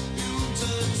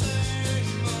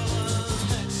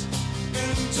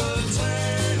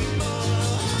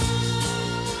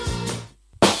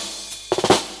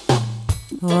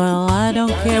 Well, I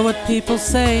don't care what people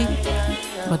say,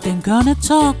 but they're gonna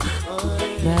talk.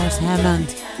 There's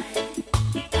Hammond.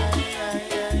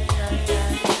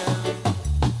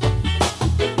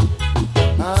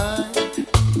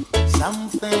 Some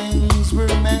things were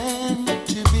meant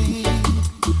to be,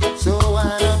 so why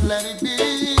not let it be?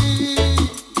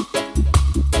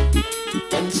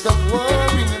 And stop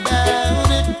worrying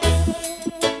about it.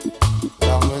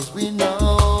 Long as we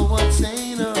know what's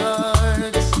in our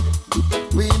hearts,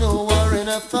 we know we're in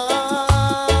our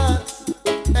thoughts.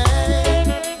 Hey,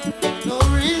 no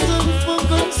reason for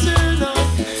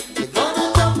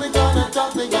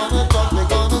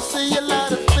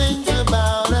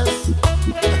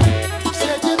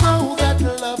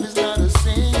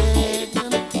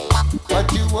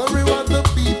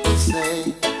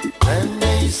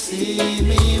see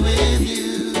me with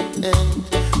you. And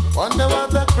wonder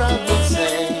what the crowd will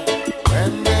say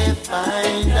when they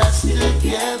find us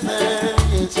together.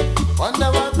 Yes. Wonder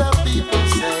what the people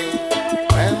say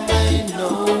when they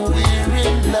know we're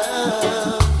in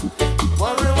love.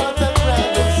 Wonder what the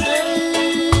crowd will say.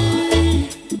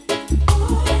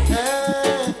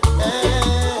 Hey,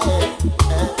 hey,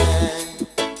 hey.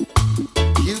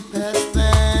 You pass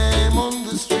them on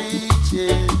the street,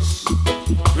 yes.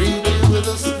 Greet you with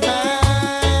a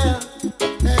smile.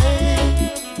 Hey,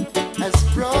 as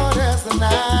broad as the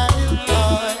Nile,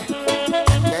 boy.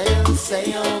 And they'll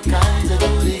say all kinds of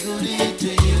goody goody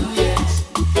to you, yes.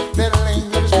 That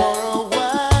lingers for a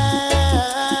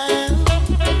while.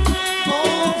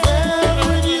 Oh, there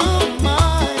in your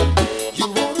mind. You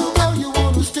wanna go, you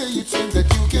wanna stay. It seems that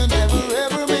you can never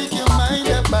ever make your mind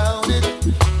about it.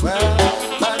 Well,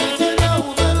 but if you know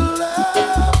that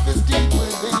love is deep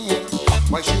within,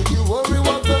 why should you worry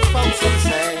what the folks will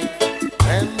say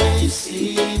when they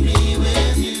see me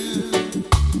with you?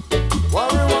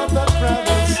 Worry what the crowd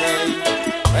will say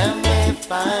when they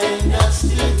find us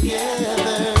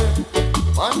together.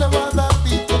 Wonder what the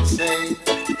people say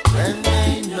when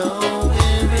they know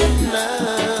we're in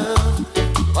love.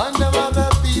 Wonder what the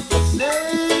people say.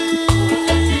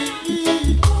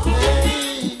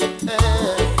 Hey, hey,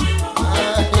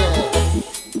 ah, yeah.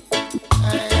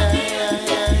 Ay, ay, ay,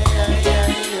 ay, ay,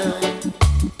 ay, ay.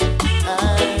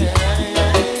 Ay, ay,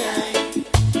 ay, ay.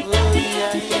 Oh,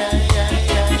 yeah, yeah, yeah,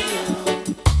 yeah, yeah.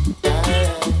 Ay,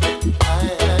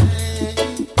 ay, ay.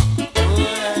 Oh,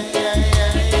 yeah, yeah,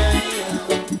 yeah, yeah, yeah.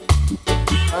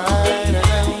 Ay, da,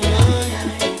 da, yeah.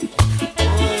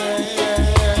 Oh, yeah, yeah,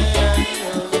 yeah,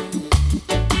 yeah.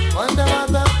 Wonder what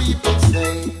the people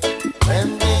say when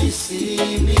they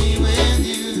see me with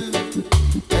you.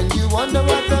 And you wonder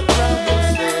what the crowd will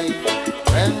say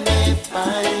when they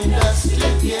find us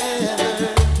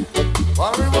together.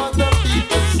 Worry what the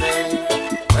people say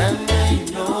when they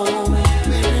know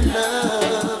we're in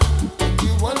love. And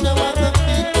you wonder what the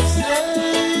people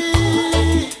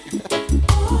say.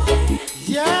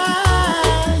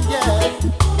 Yeah, yeah.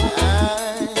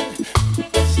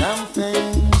 Some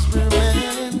things were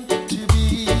meant to be,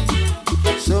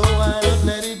 so I'll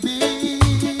let it be.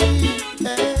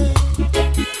 Hey.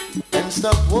 And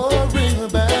stop worrying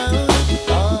about it.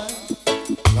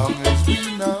 Long as we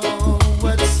know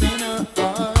what's in our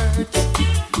hearts,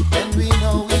 and we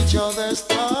know each other's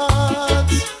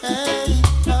thoughts. Hey,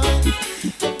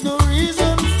 no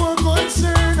reason for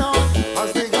concern.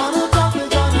 Cause they're gonna talk, they're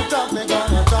gonna talk, they're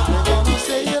gonna talk, they're gonna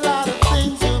say a lot of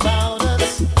things about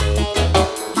us.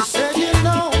 You said you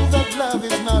know that love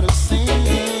is not a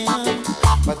sin,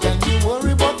 but then you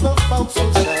worry what the folks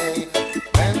will say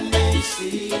when they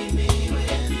see me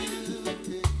with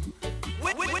you.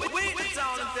 Wait the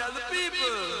sound and tell the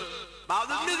people about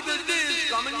the musical disc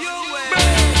coming your way.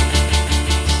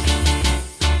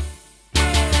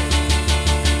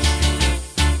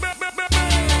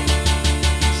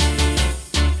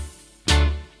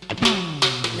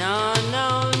 No, no,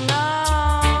 no.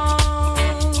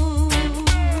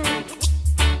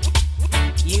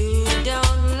 You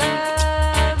don't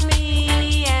love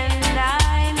me, and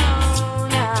I know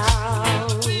now.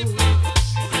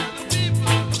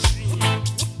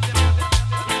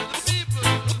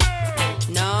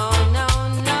 No, no,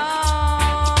 no.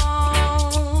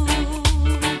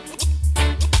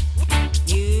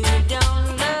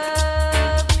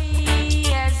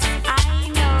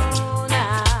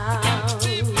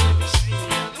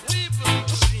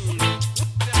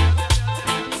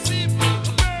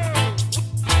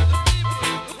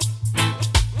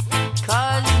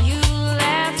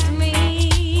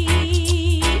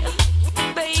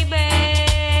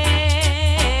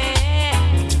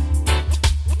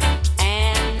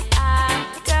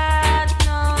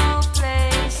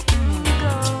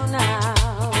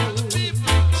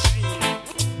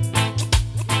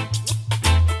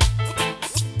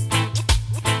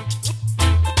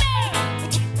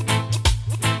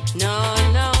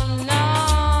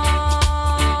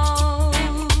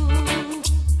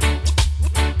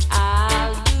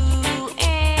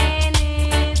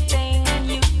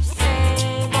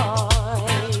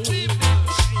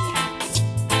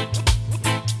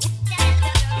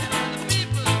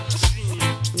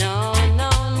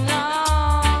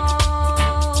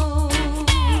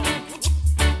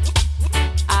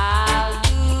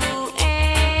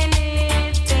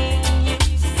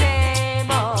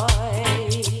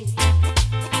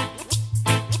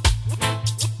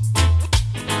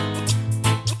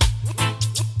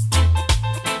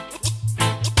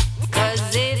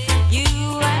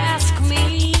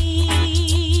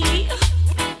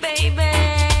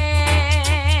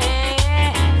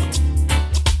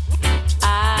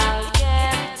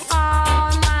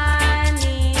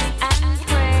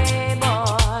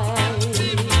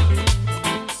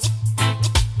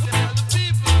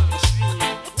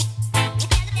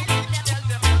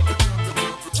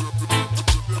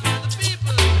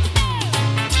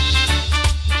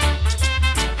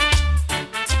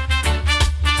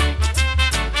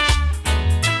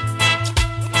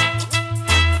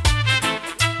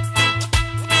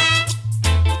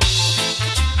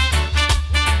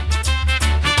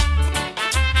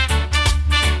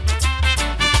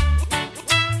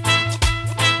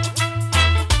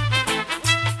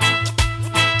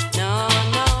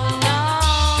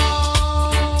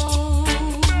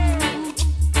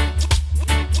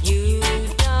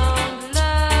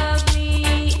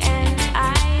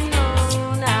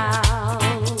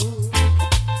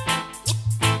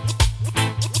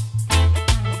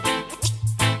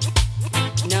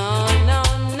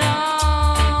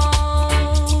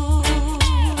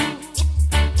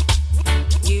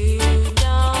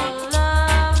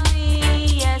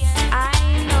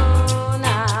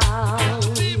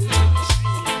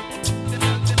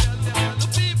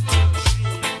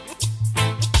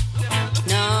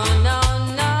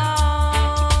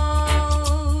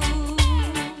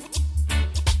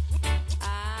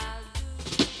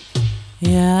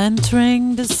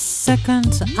 entering the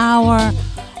second hour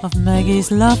of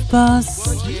Maggie's Love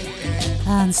Bus.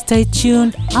 And stay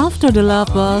tuned after the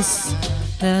Love Bus.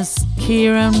 There's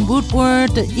Kieran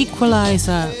Woodward, the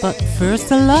Equalizer. But first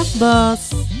the Love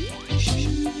Bus.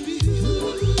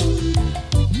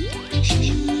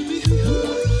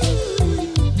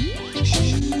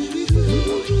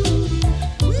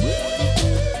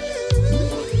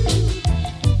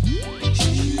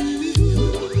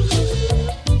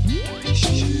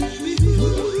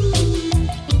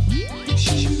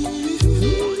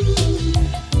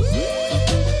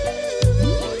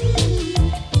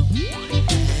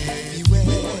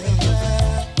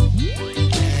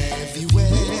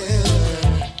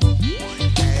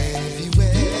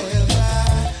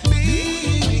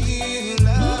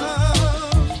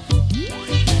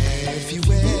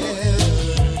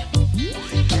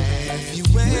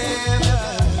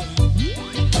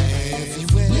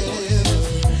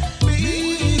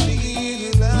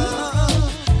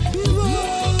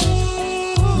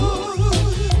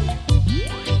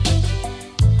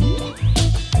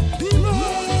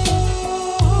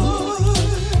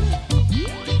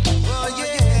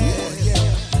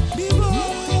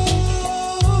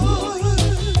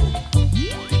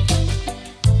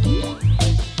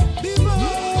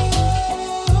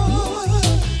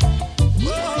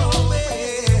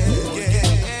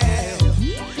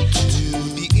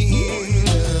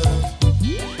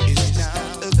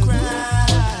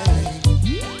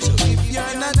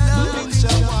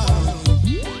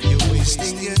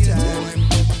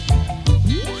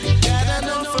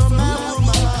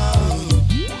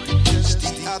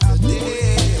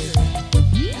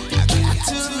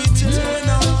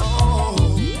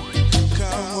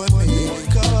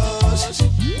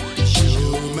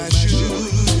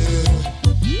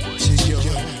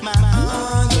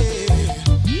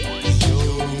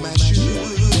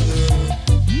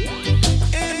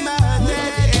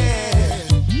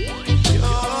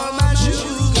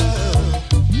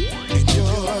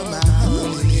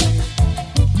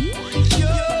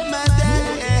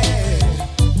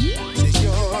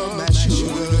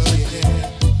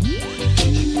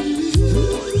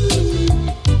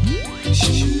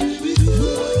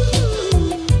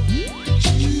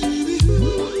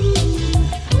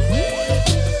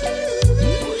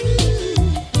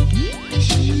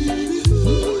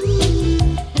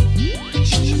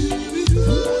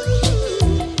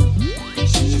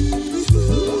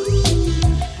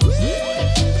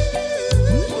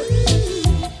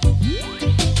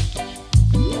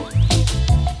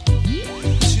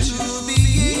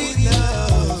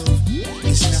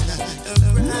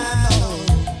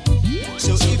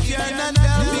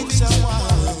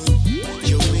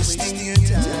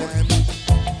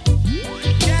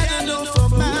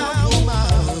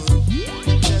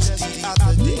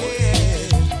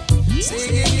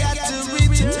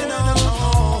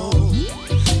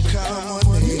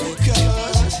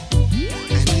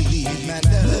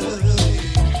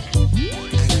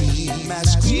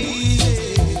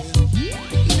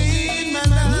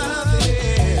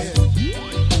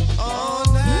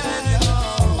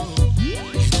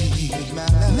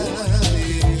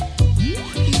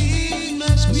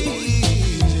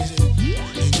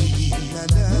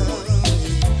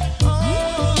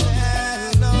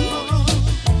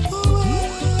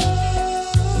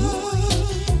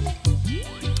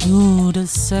 Ooh, the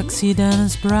sexy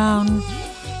Dennis Brown.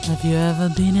 Have you ever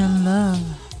been in love?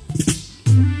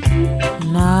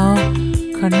 Now,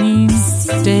 Carnine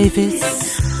Davis,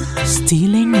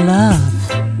 Stealing Love.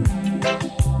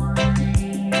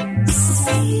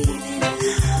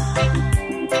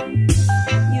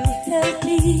 You held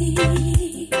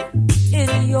me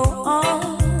in your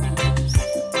arms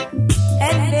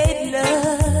and made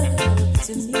love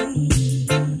to me.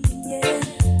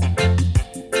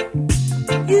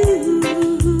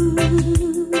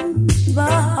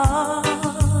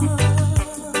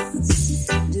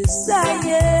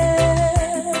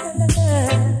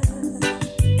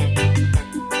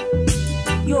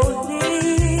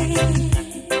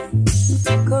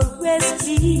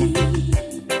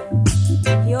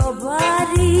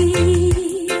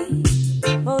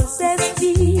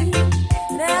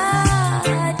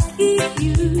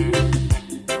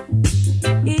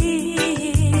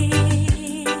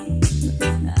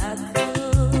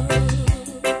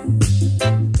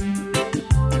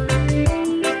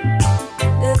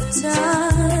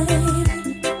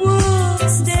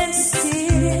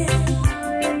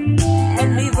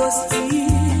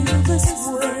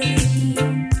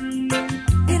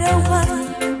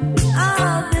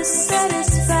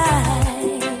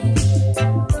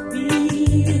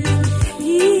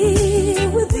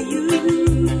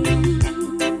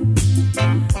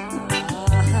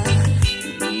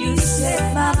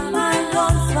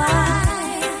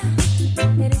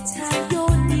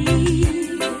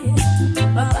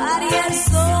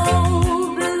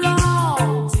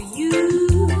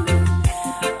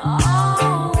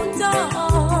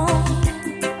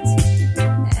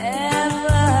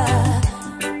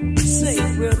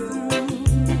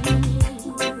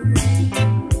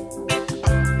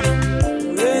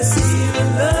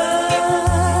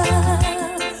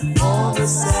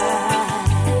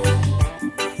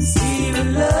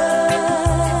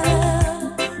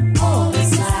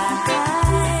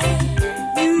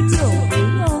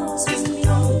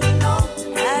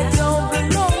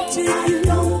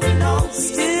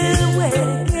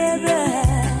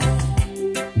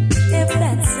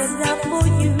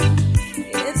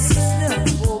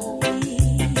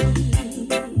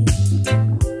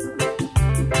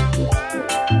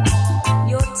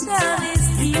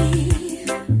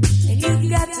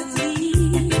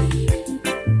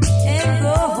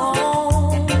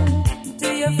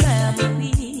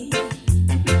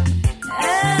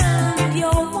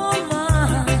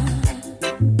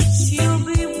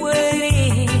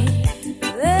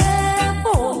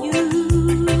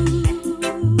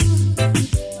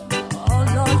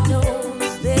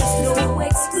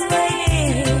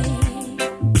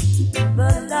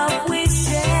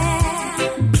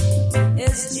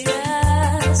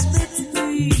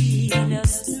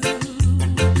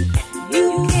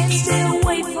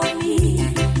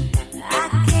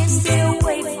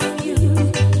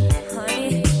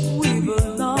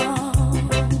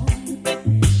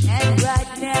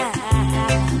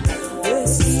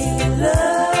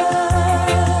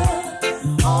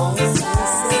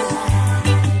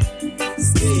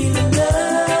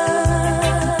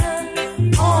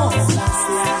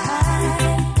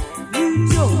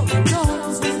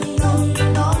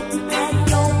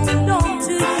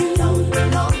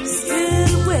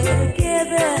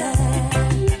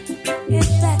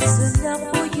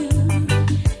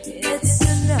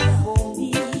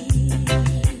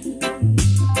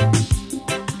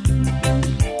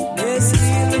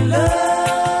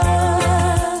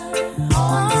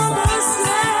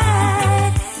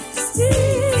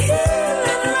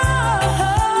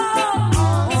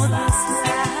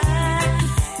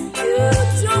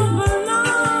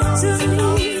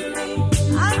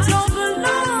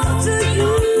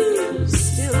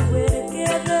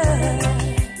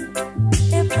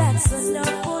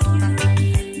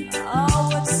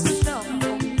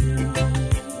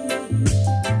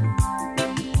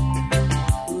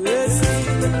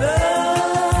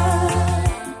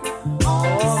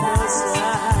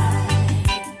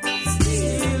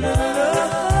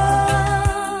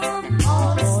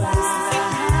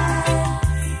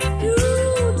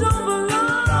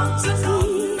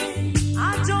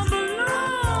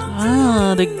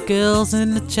 the girls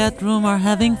in the chat room are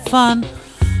having fun.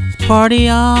 Party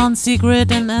on,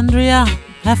 Sigrid and Andrea.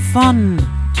 Have fun.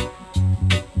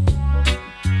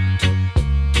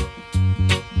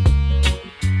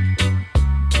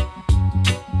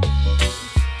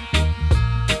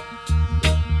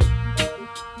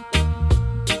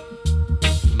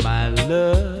 My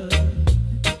love,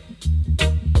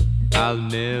 I'll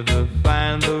never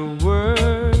find the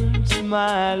words,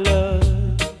 my love,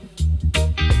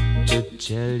 to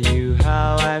tell you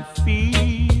how I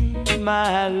feel,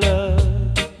 my love.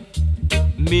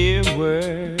 Mere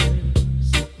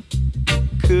words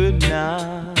could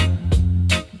not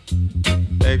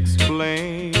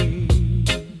explain.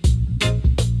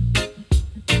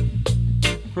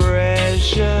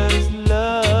 Precious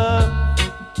love,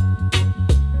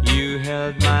 you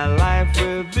held my life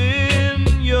within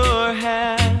your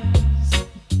hands,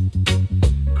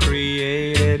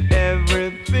 created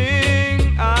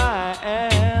everything I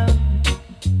am,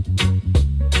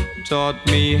 taught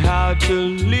me how to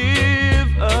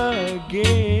live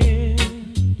again.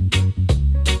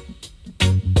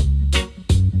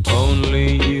 Only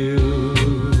you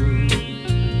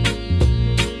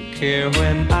care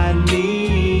when I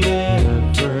need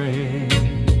a friend,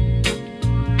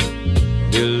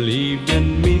 believed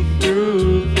in me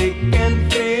through thick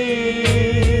and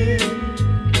thin.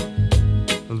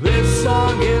 This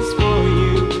song is for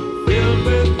you, filled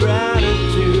with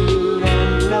gratitude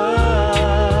and love.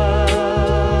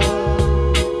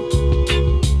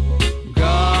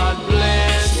 God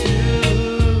bless you.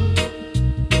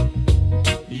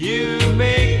 You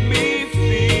make me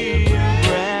feel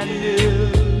brand new.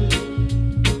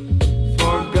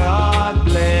 For God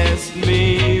blessed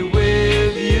me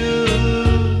with you.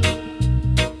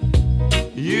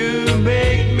 You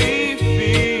make me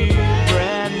feel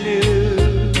brand new.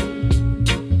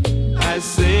 I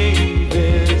sing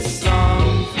this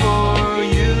song for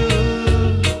you.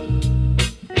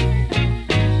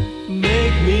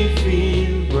 Make me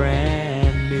feel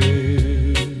brand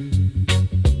new.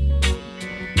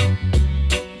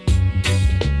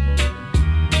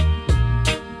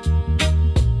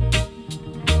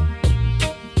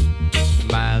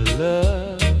 My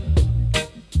love,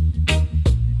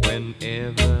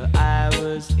 whenever I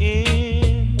was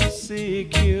insecure,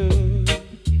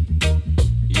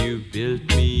 you built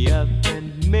me up and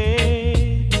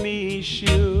made me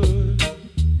sure.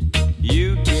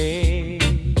 You gave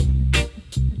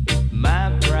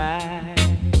my pride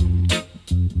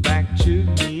back to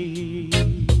me.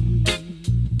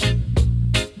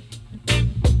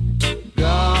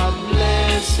 God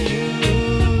bless you.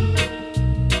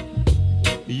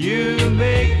 You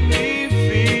make me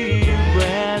feel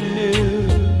brand new.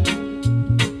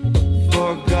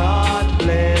 For God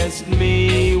blessed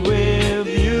me with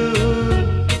you.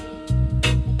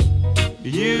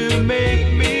 You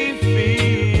make me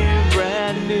feel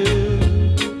brand new.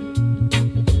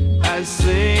 I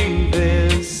sing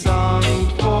this song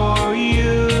for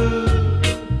you.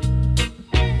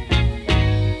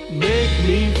 Make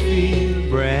me feel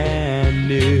brand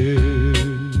new.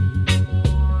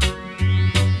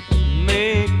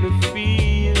 Make me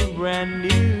feel brand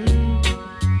new.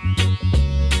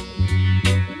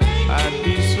 I'd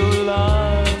be so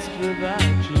lost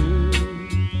without you,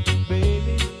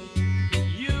 baby.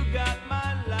 You got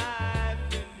my life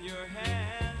in your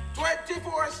hand.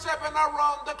 24/7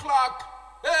 around the clock.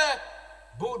 Eh.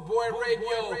 Boot Boy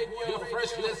Radio, your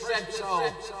freshly said so.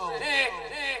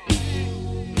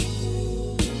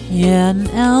 Yeah, and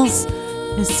Els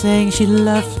is saying she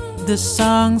loved the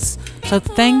songs, so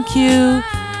thank you.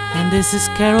 And this is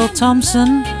Carol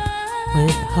Thompson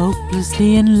with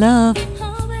Hopelessly in Love.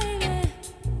 Oh, baby,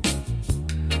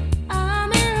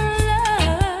 I'm in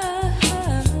love.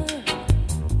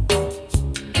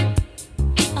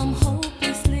 I'm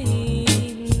hopelessly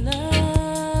in love.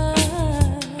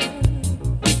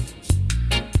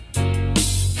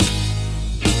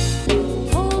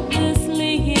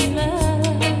 Hopelessly in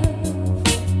love.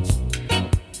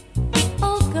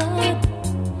 Oh God,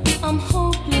 I'm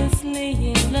hopelessly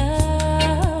in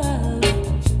love.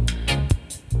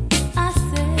 I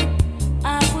said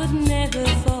I would never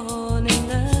fall in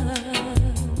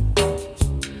love,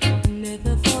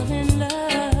 never fall in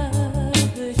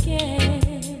love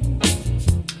again.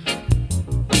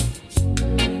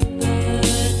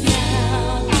 But now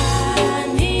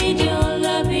I need your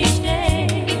love each day,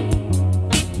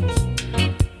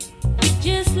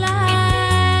 just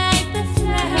like the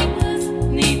flowers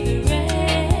need the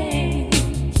rain.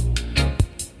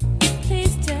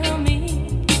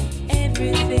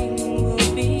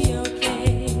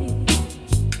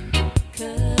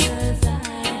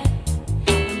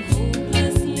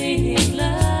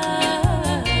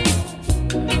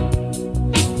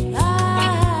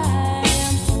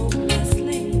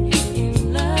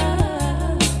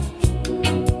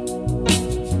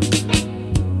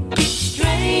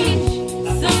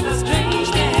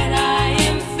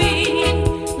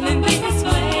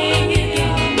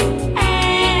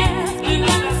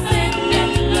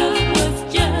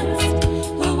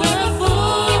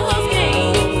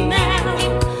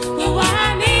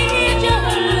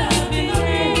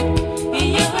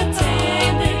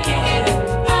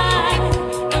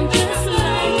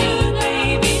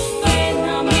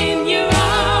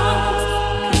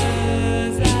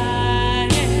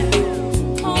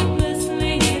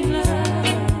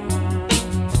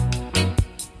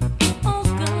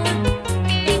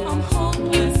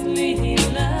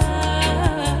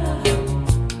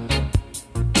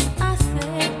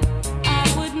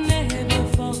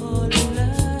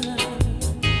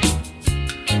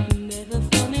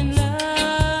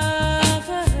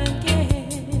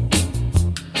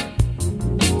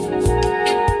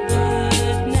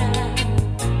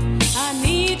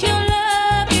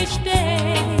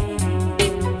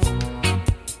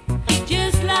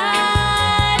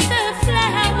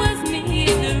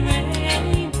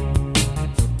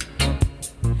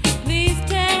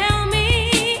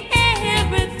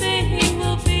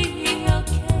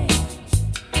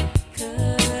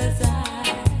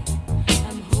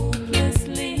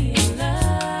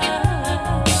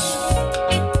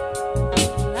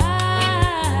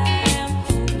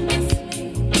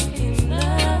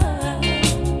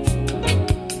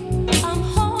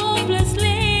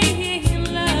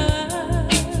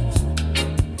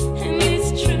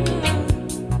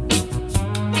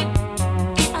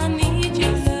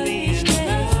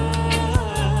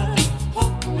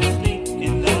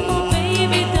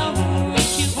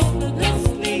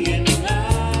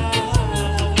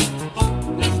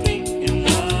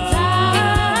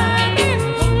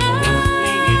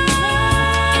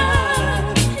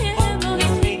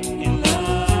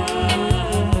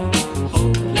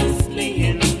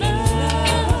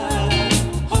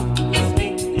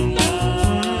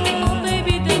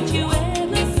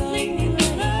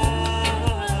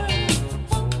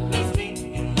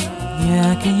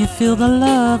 Yeah, can you feel the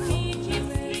love?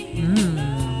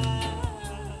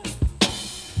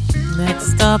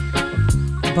 Next up,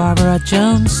 Barbara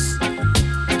Jones,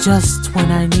 Just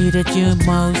When I Needed You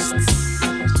Most.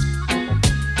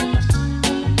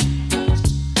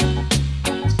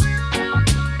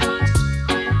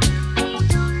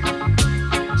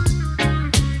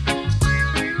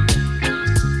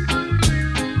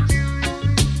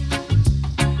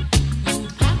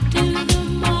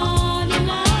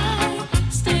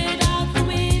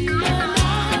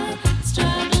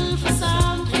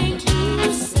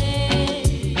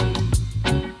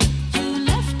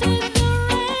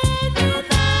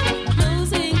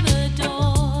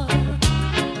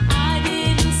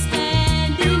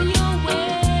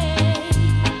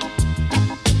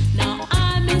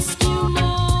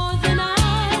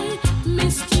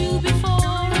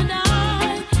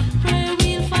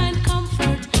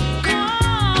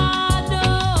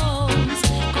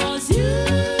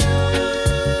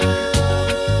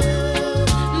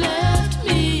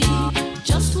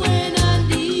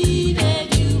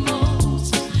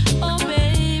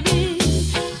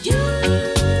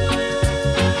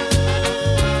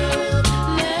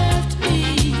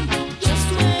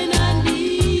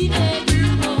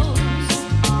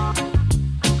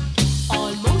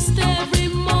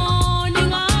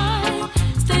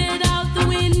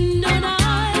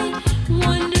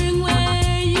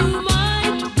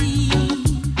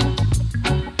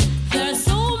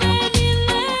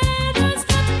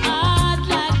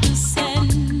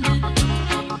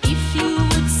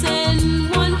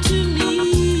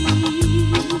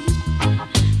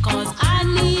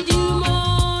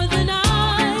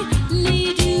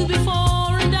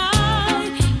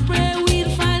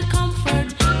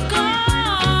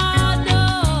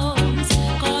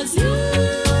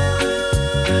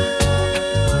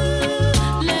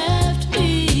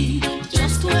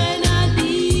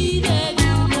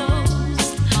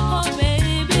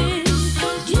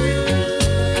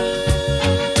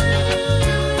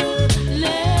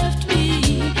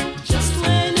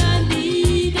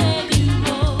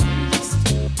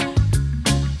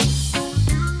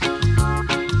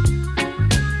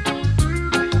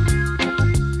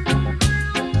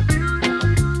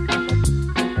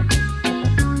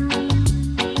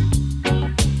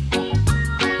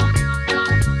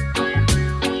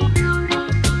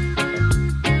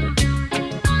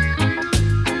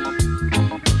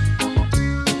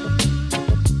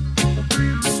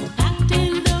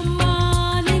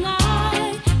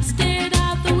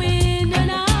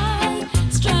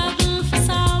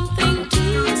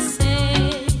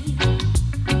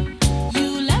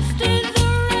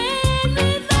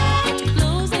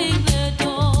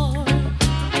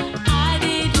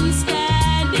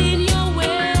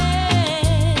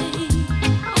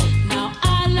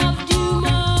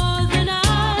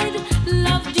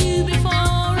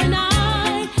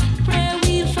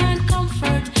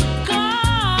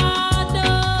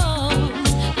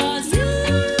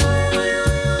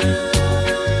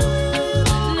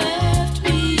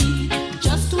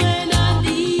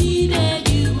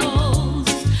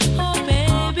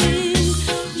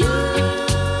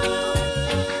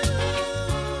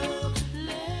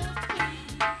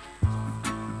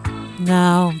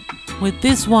 Now, with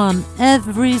this one,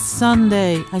 every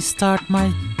Sunday I start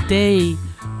my day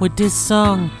with this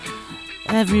song.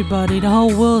 Everybody, the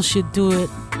whole world should do it.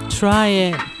 Try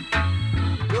it.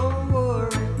 Don't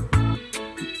worry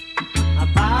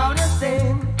about a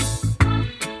thing,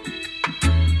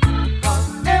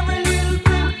 'cause every little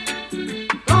thing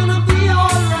gonna be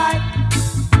alright.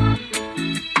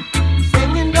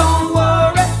 Singing, don't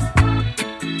worry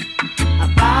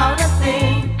about a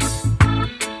thing,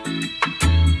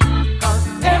 'cause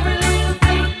every little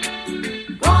thing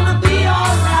gonna be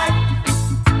alright.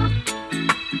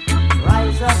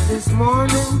 Rise up this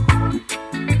morning,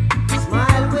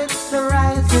 smile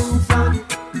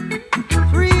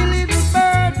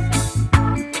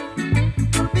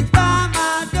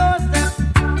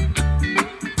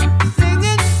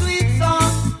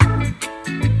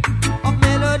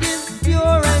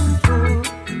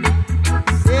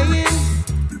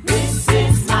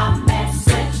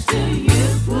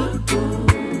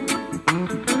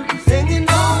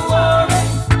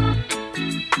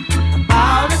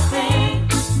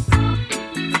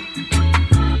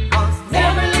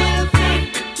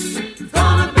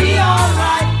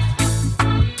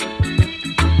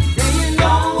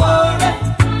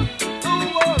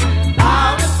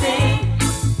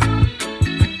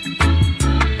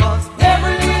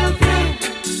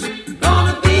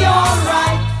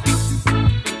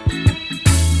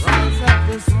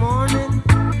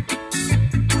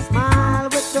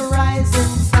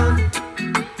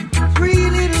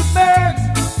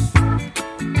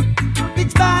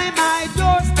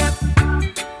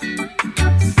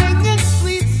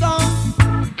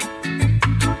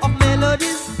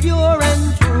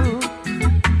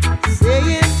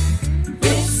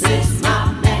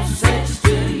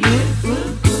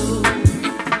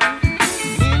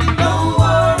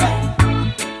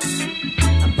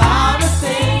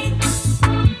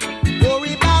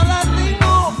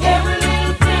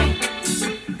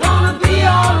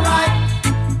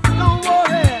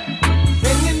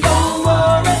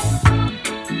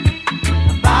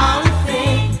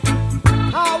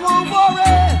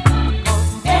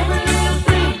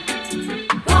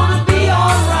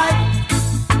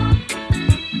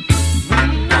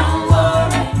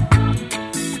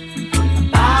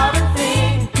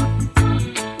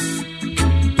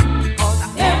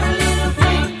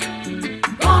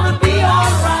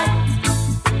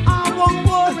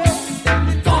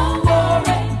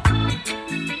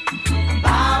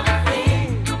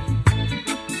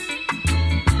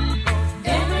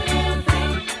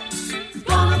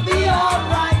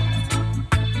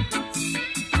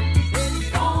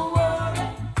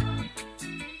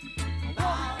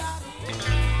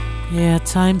Yeah,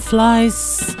 time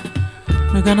flies.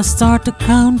 We're gonna start the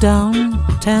countdown.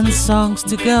 10 songs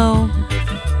to go.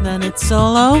 Then it's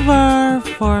all over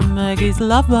for Maggie's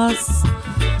Love Bus.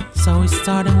 So we're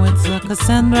starting with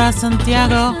Cassandra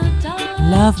Santiago.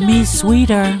 Love Me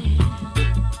Sweeter.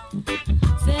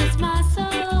 Sets my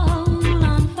soul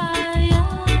on fire.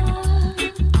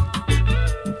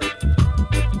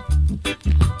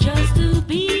 Just to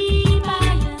be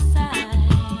by your side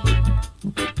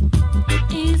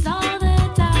is all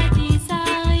that I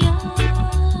desire.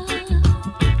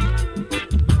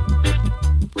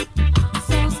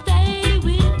 So stay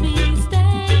with me,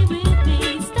 stay with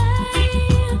me,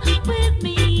 stay with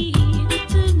me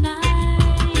tonight.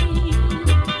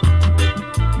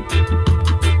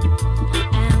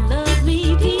 And love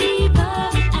me deeper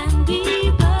and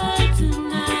deeper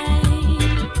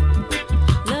tonight.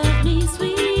 Love me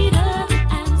sweeter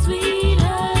and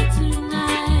sweeter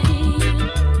tonight.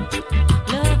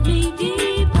 Love me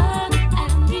deeper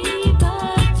and deeper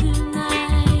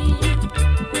tonight.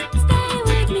 Stay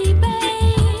with me,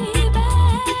 baby.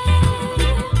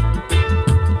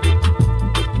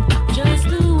 Just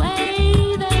the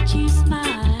way that you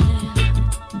smile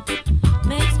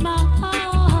makes my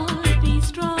heart beat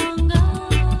stronger.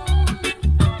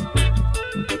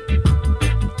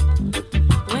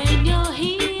 When you're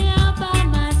here by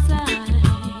my side,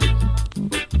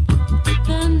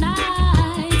 the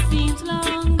night seems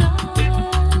longer.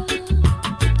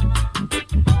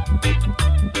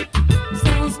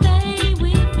 So stay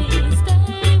with me,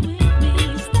 stay with me,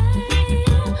 stay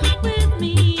with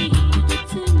me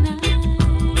tonight.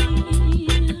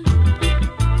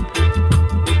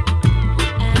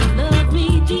 And love me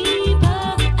deeper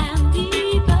and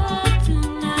deeper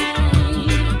tonight.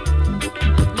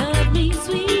 Love me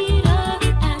sweeter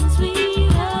and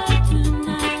sweeter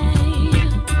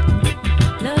tonight.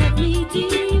 Love me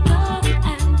deeper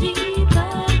and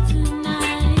deeper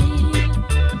tonight.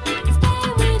 Stay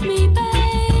with me, baby.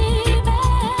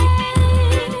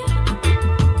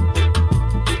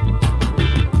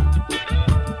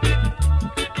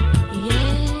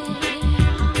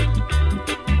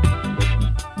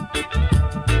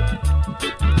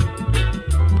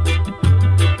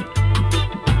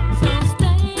 So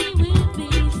stay with me,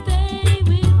 stay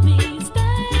with me,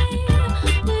 stay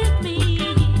with me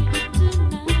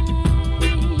tonight.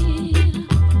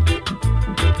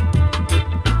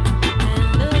 And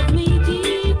love me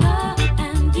deeper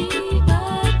and deeper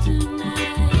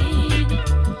tonight.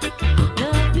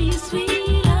 Love me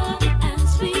sweeter and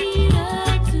sweeter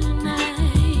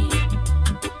tonight.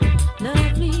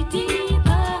 Love me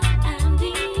deeper and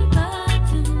deeper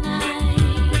tonight.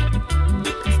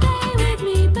 Stay with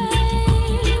me,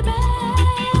 baby.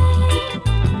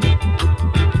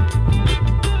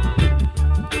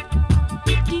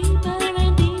 Deeper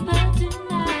and deeper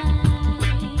tonight.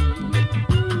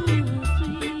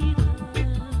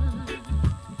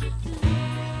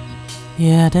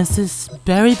 Yeah, this is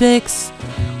Barry Biggs.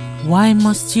 Why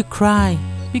must you cry?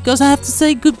 Because I have to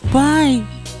say goodbye.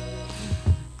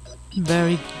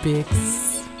 Barry Biggs.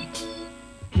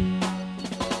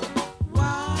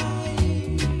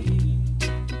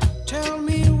 Tell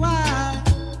me why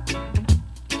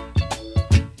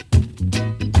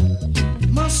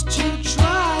must you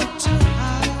try to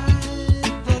hide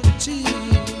the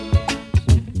tears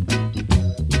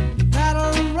that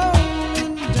are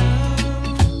rolling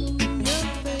down your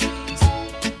face?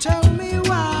 Tell me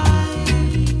why,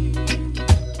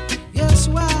 yes,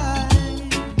 why?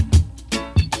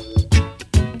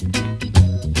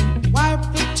 Why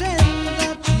pretend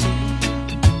that you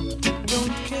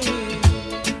don't care?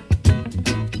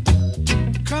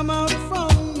 Come out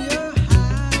from your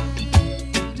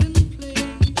hiding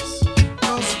place,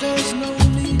 'cause there's no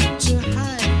need to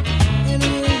hide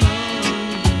any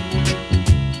longer.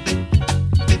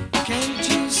 Can't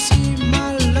you see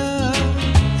my love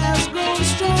has grown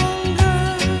stronger?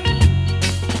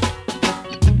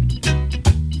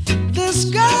 This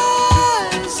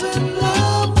guy's in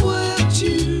love with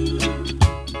you,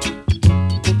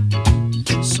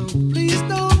 so please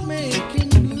don't make him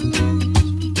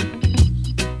blue.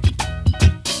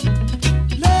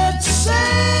 Let's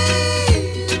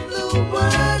say the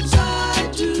words I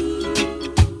do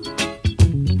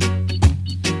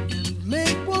and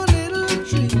make one little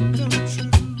dream come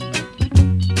true.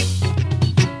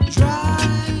 Try,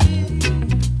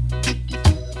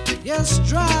 yes,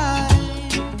 try.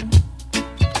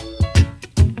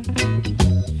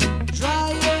 Dry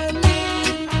your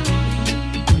leaving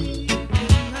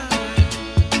eyes.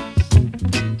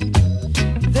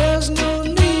 There's no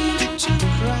need to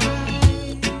cry.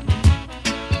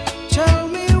 Tell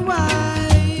me why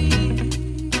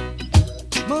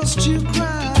must you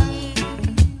cry?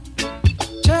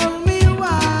 Tell me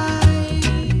why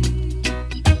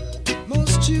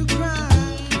must you cry?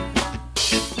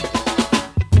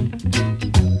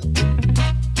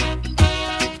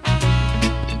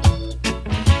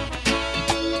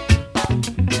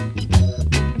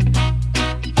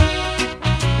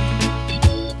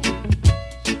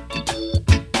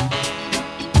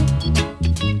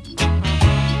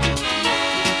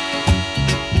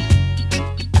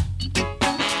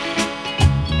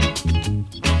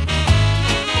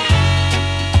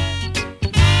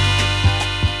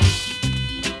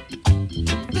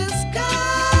 This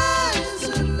guy's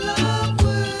in love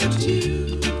with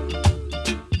you,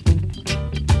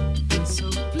 so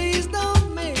please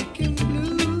don't make him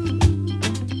blue.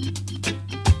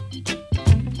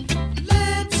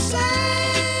 Let's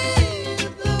say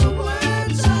the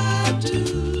words I do,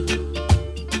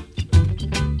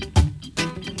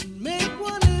 and make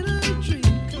one little dream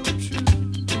come true.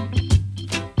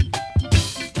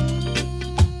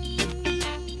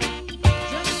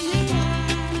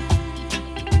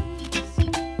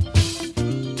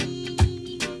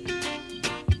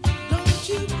 Don't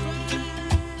you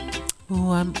cry.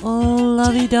 Oh, I'm all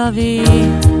lovey-dovey.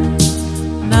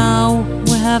 Now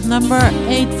we have number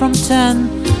 8 from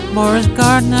 10, Morris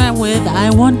Gardner with I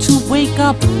Want to Wake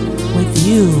Up With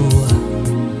You.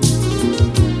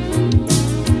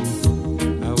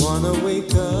 I wanna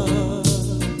wake up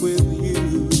with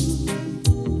you.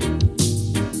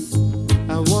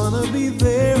 I wanna be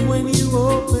there when you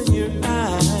open your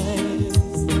eyes.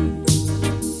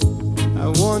 I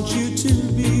want you to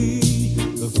be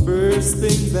the first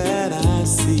thing that I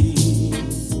see.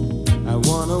 I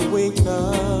wanna wake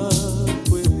up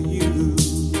with you.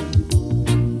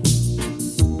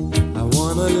 I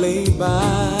wanna lay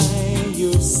by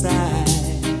your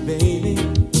side, baby.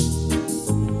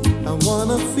 I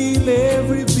wanna feel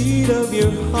every beat of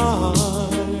your heart.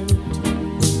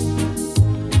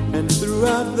 And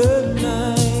throughout the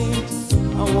night,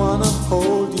 I wanna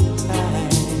hold you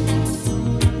tight.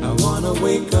 I wanna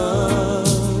wake up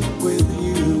with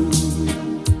you.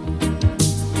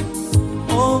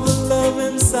 All the love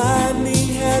inside me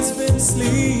has been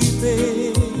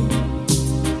sleeping,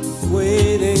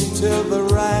 waiting till the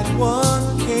right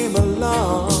one came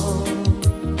along.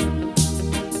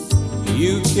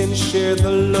 You can share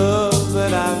the love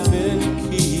that I've been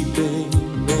keeping,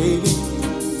 baby.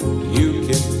 You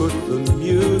can put the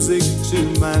music to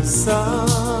my song.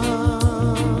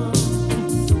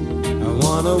 I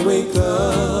wanna wake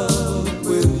up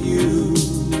with you.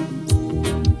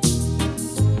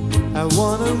 I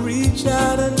wanna reach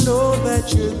out and know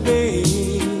that you're there.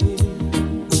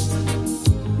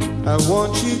 I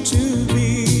want you to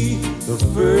be the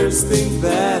first thing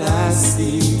that I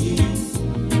see.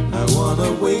 I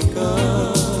wanna wake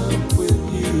up with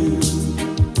you.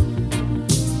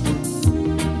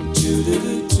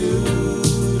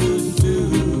 Do-do-do-do-do-do.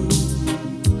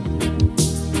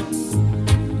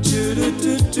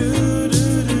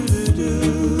 Do-do-do-do-do-do-do.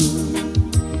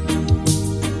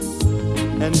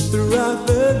 And throughout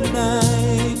the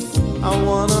night, I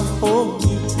wanna hold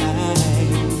you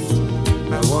tight.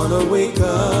 I wanna wake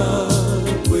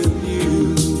up with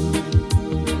you.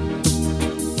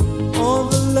 All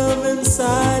the love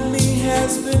inside me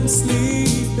has been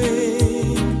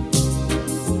sleeping,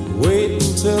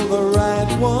 waiting till the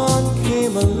right one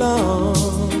came along.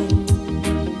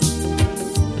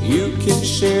 You can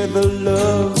share the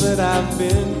love that I've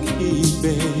been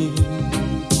keeping.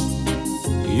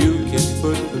 You can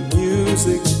put the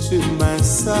music to my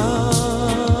song.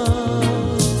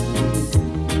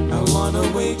 I wanna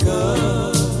wake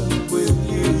up with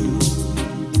you.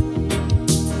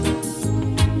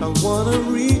 I wanna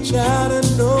reach out and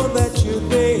know that you're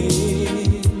there.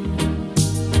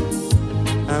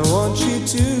 I want you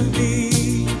to be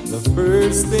the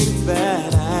first thing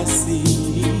that I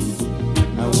see.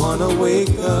 I wanna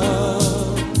wake up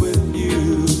with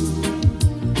you.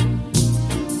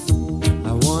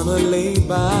 I wanna lay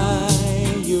by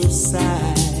your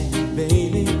side,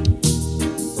 baby.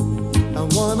 I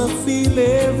wanna feel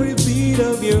every beat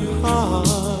of your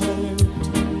heart.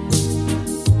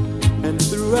 And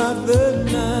throughout the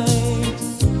night,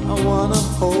 I wanna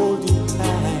hold you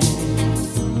tight.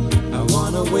 I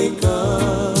wanna wake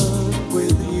up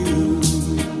with you.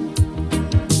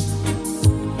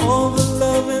 All the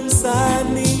love inside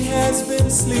me has been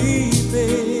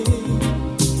sleeping,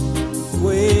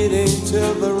 waiting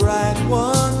till the right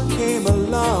one came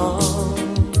along.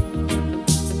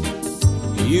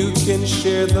 You can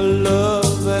share the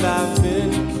love that I've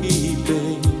been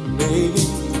keeping, baby.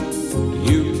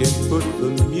 You can put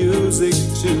the music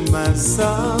to my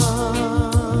song.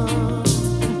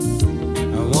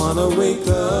 wanna wake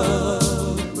up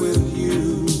with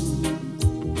you.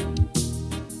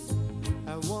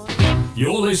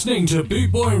 You're listening to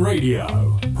Boot Boy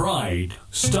Radio. Pride,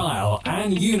 style,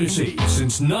 and unity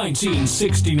since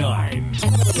 1969.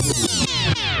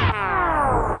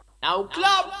 Now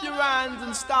clap your hands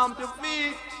and stamp your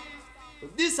feet.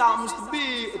 This happens to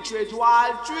be a treat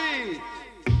wild treat.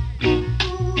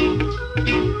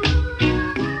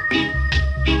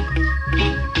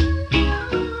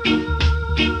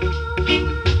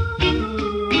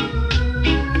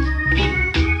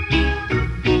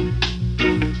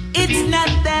 It's not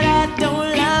that I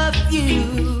don't love you.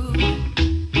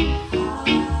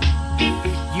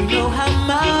 You know how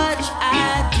much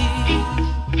I do.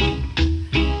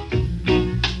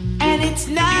 And it's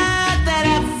not that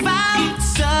I found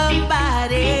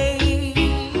somebody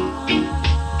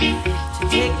to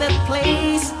take the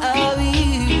place of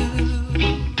you.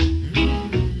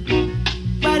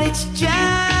 But it's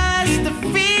just the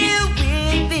feel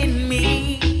within me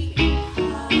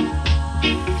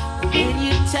when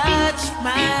you touch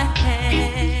my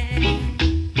hand,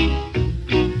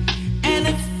 and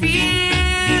the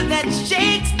fear that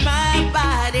shakes my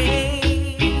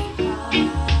body,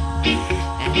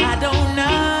 and I don't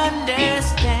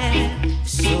understand,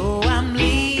 so I'm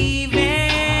leaving.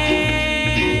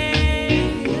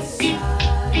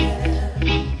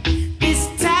 This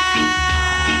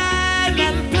time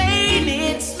I'm playing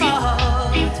it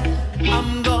smart.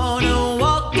 I'm gonna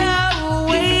walk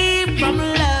away from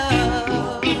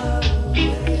love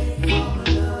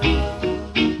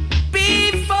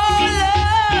before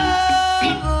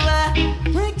love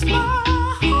breaks my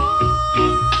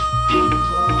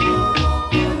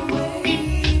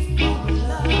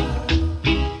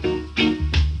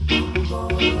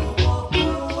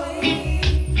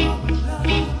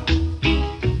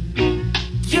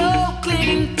You're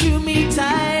clinging to me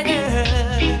tighter,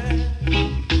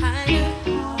 tighter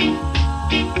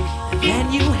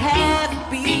than you have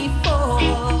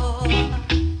before.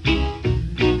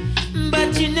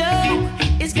 But you know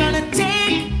it's gonna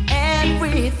take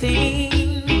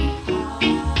everything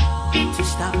to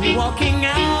stop me walking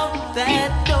out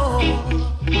that door.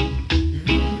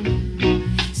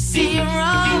 See your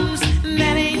arms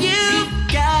that you've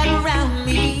got around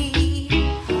me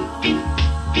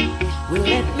will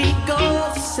let me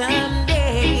go someday.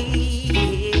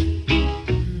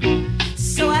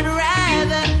 So I'd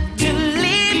rather to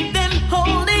leave than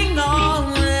holding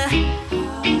on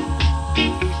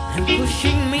and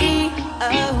pushing me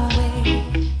away.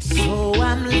 So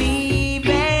I'm leaving.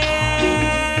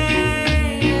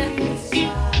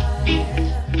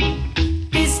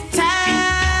 This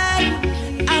time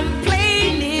I'm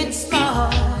playing it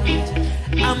smart.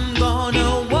 I'm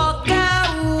gonna walk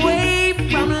away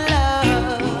from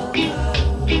love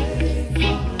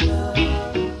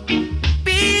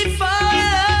before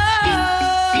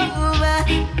love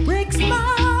breaks my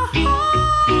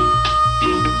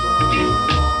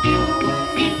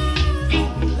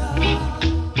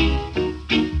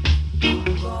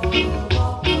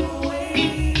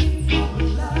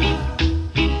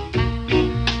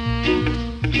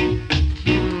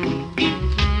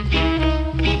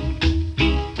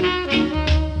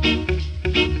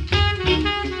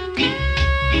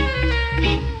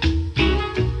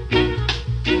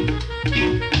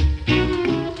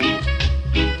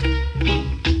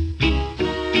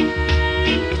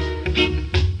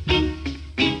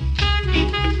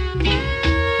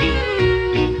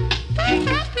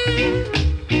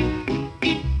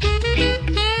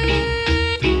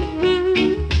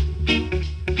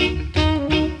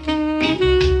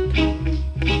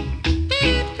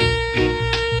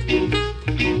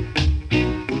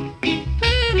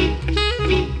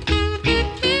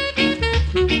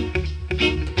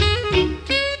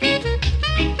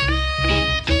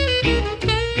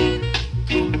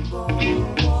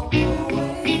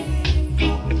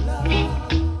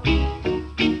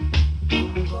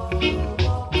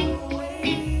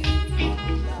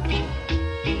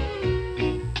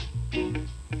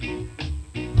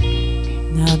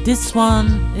Now this one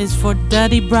is for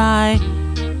Daddy Bry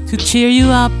to cheer you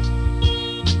up.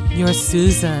 You're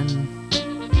Susan.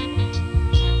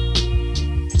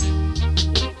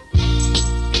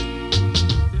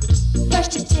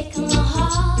 First you take my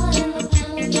heart in the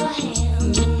palm of your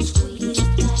hand and squeeze it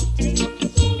tight.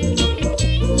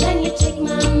 Then you take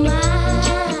my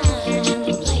mind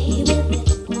and play with it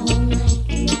all night.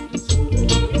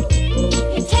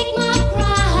 You take my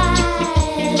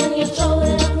pride and you throw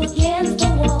it up against the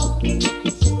wall.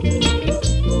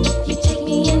 You take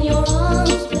me in your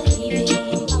arms, baby,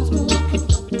 and bounce me like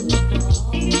a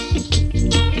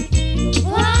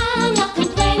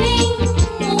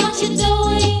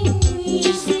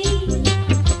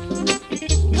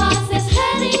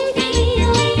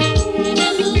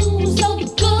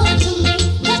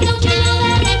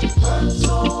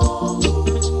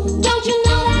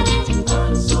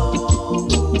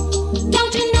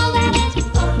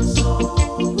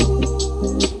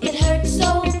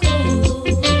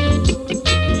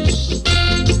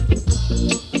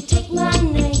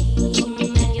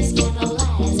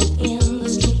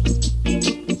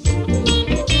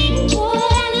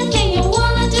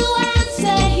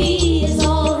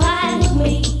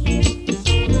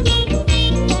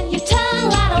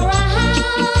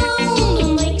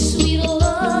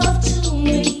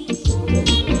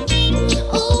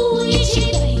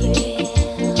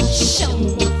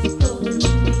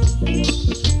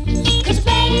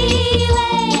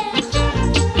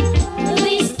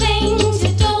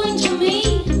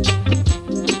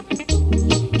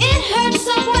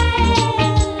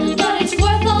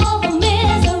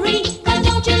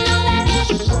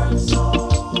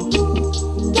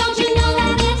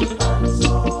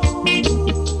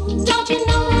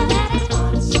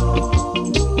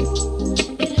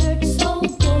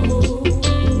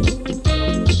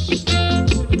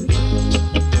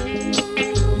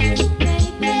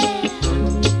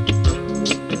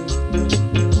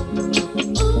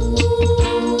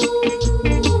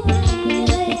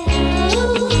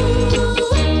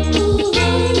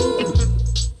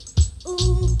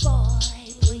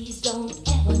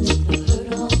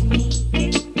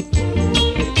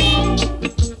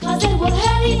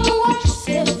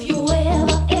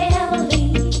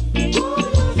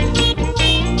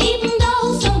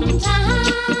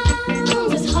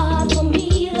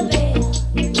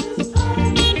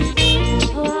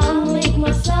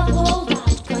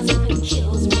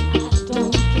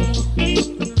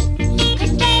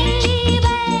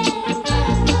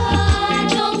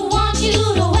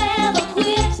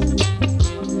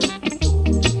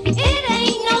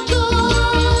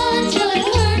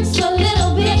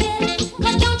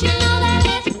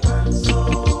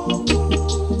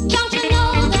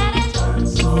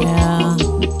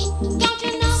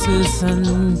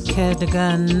it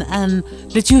again. And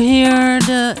did you hear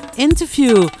the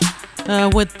interview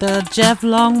with Jeff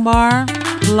Longbar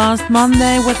last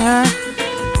Monday with her?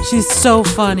 She's so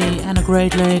funny and a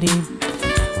great lady.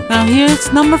 Now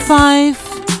here's number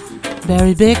 5,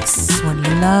 Barry Biggs, When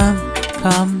Love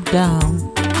Come Down.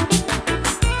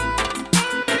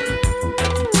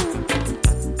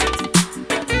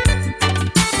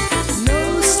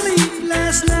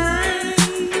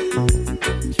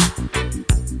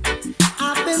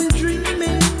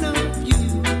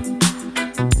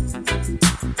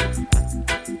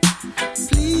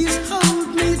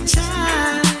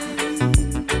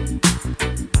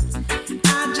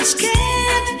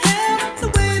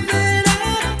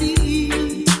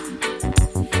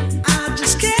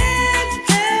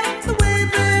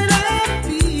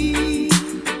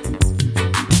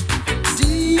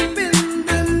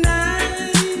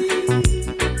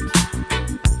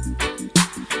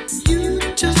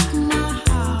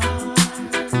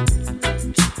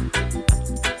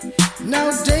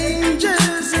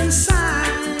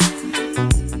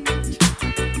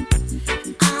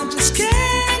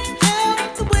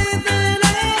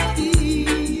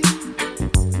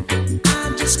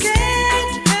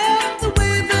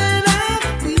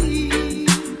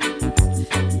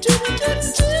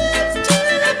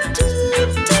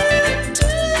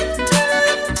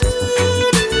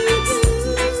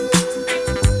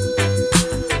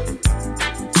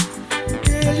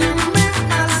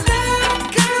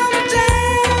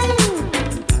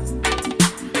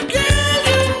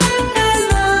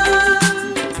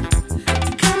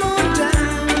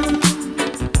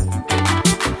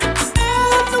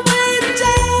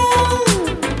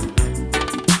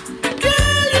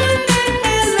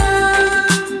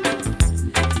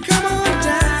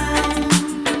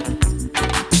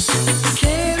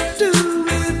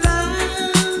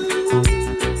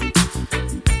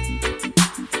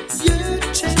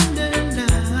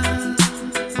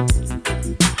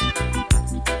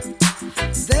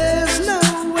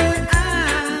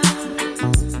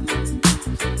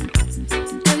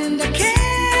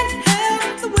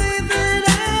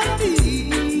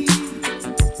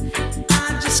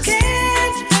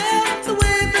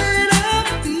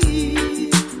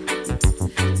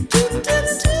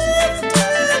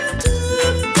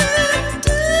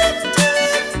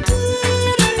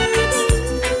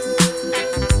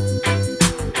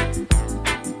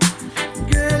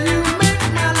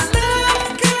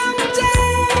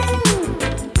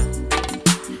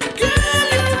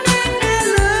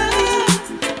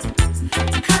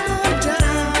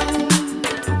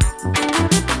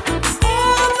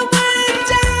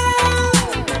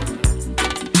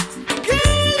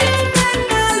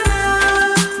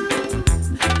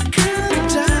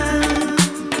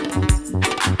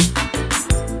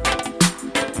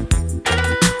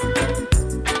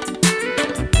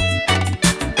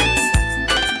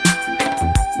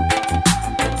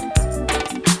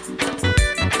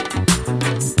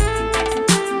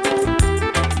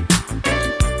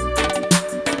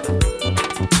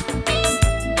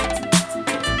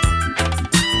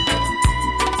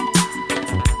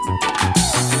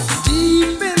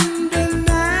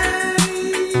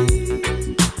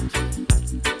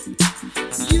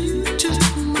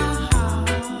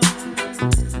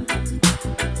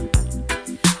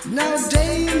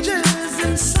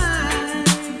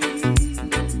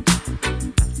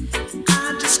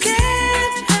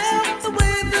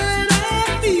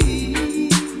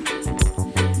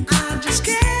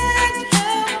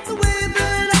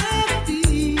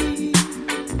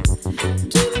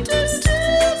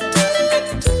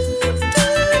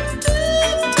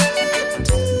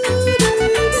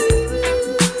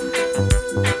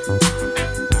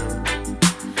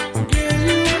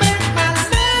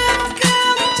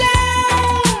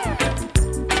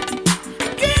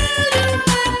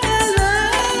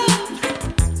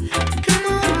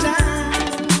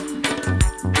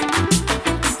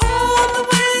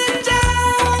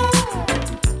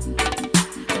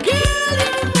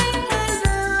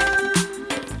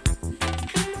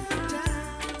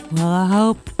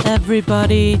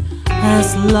 Everybody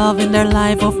has love in their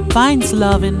life or finds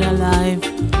love in their life.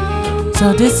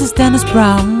 So this is Dennis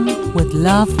Brown with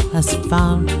Love Has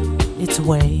Found Its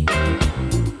Way.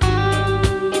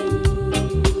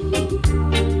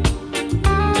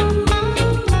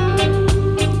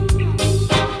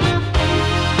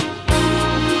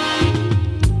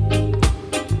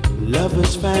 Love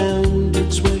has found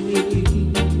its way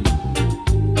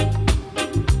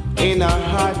in our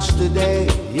hearts today,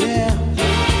 yeah.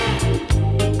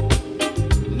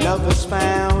 Love has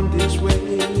found its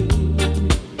way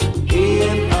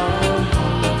in our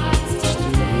hearts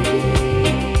today.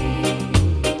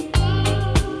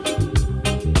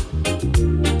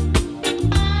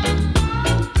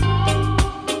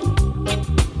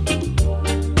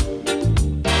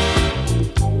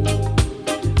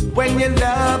 when your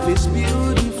love is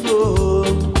beautiful.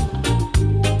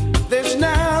 There's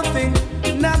nothing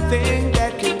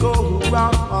that can go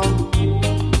wrong.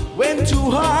 When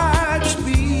two hearts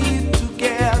beat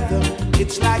together,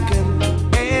 it's like an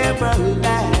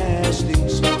everlasting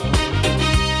song.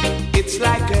 It's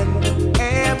like an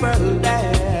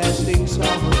everlasting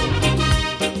song.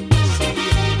 See,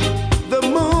 the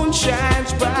moon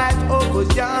shines bright over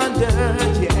yonder,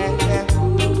 yeah,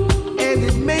 and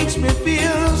it makes me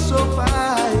feel so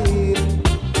fine.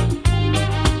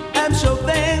 I'm so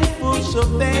thankful,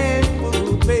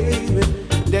 baby,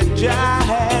 that Jah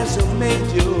has made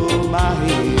you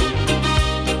mine.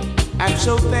 I'm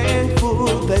so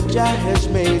thankful that Jah has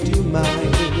made you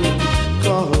mine,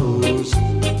 'cause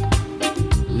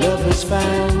love has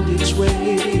found its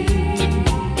way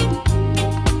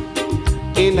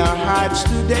in our hearts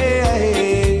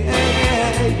today.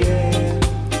 Yeah.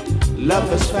 Love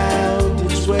has found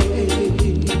its way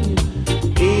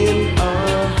in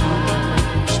our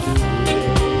hearts today.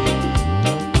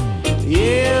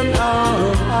 In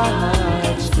our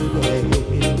hearts today.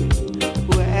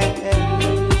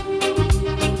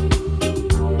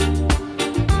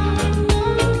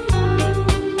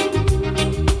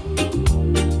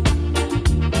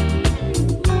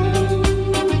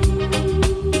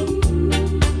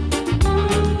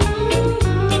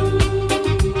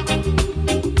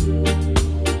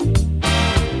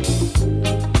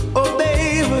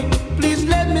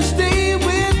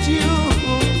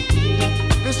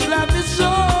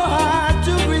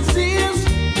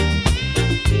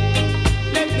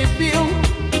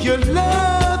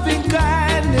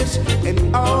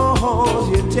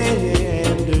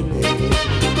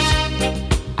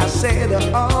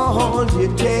 All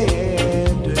your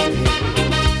tenderness,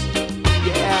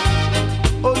 yeah.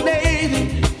 Oh, lady,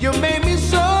 you made me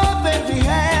so very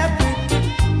happy.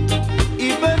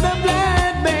 Even the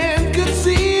blind man could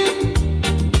see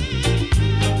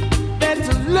that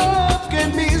love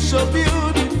can be so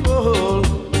beautiful.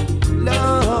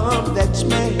 Love that's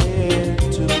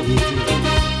meant to be.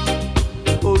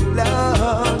 Oh,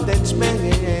 love that's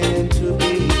meant to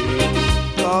be.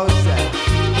 'Cause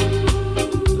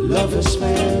love has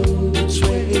found its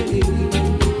way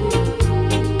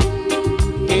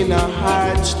in our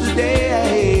hearts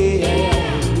today.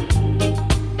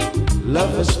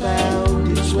 Love has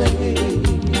found its way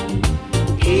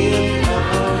in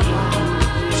our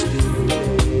hearts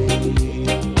today.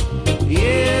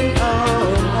 In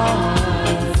our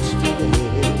hearts today.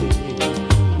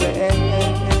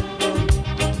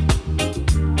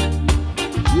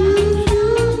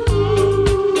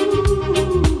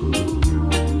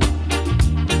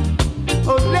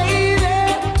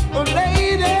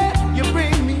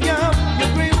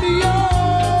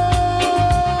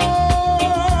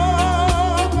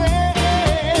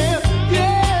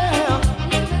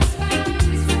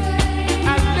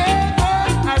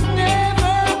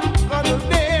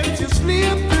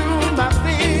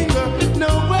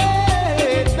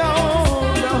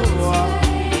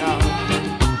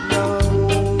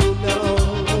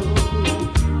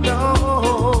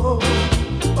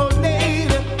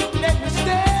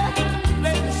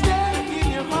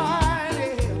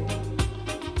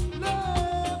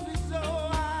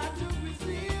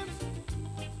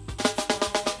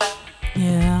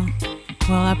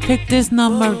 Pick this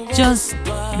number just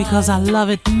because I love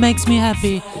it. Makes me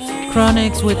happy.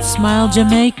 Chronics with Smile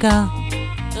Jamaica.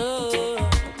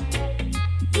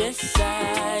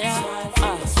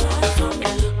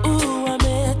 Ooh, I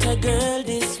met a girl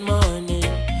this morning.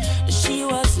 She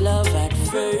was love at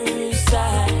first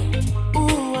sight.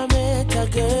 Ooh, I met a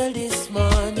girl this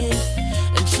morning,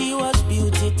 and she was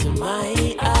beauty to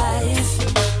my eyes.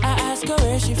 I asked her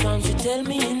where she from. She tell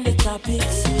me in the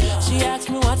tropics. She asked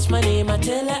me what's my name, I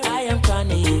tell her I am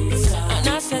Chronics. And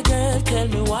I said, girl, tell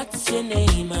me what's your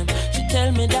name, and she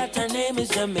tell me that her name is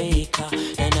Jamaica.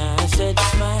 And I said,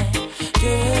 smile,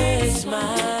 girl,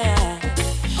 smile,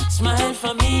 smile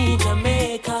for me,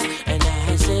 Jamaica. And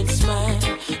I said, smile,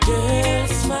 girl,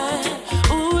 smile,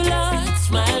 ooh Lord,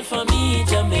 smile for me,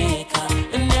 Jamaica.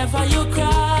 And never you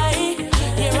cry,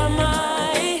 here am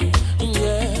I,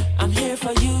 yeah, I'm here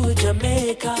for you,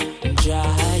 Jamaica.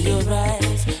 Dry your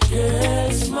eyes,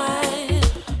 girl, smile,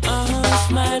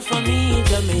 smile for me,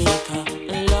 Jamaica,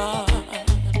 Lord.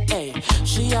 Hey,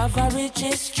 she have a rich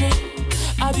history,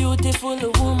 a beautiful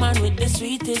woman with the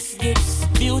sweetest gifts.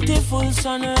 Beautiful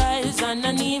sunrise and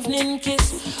an evening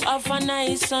kiss of a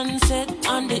nice sunset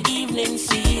on the evening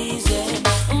season.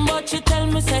 But she tell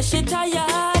me, say she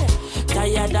tired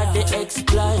of the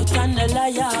exploit and the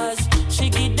liars. She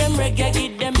give them reggae,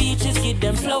 give them beaches, give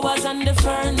them flowers and the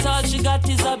ferns. All she got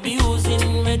is abuse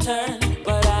in return.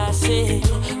 But I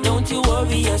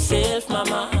worry yourself,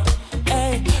 mama.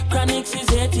 Hey, Chronix is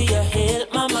here to your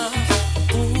help, mama.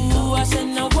 Ooh, I said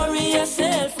no worry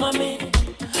yourself, mommy.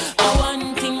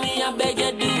 One thing me I beg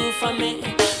you do for me.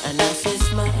 And I say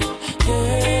smile,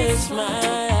 girl,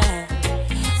 smile.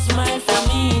 Smile for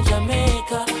me,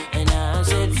 Jamaica. And I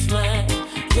said smile,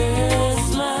 girl,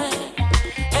 smile.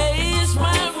 Hey,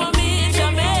 smile for me,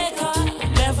 Jamaica.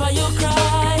 Never you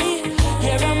cry,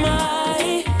 here am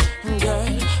I.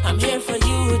 Girl, I'm here for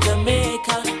you,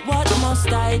 Jamaica. What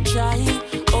must I try?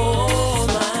 Oh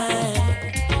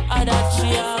my, that she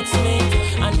asks me.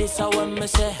 And this I want me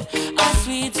say,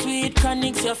 sweet, sweet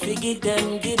Chronix, you fi give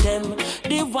them.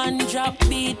 The one drop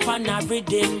beat pan a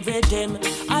rhythm.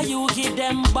 Are you give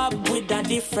them bob with a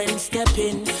different step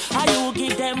in? Are you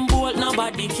give them bolt,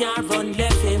 nobody can run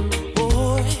left him?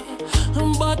 Boy,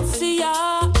 but see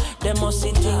ya, them must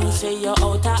see things say you're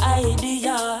out of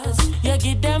ideas. You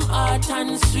give them art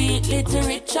and sweet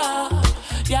literature.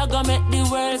 You gonna make the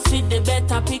world see the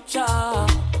better picture.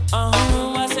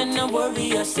 I said no worry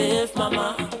yourself,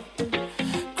 mama.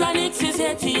 Chronix is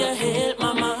here to your help,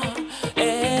 mama.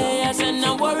 Hey, I said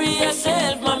no worry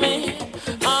yourself, mommy.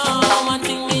 One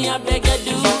thing me I beg you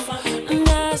do. And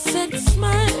I said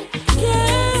smile,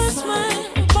 yeah, smile,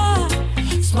 boy.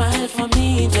 Smile for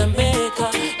me,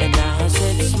 Jamaica. And I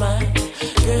said smile,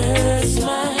 girl,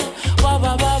 smile. Wah,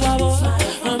 wah, wah, wah, wah.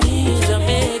 For me,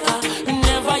 Jamaica.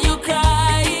 Never you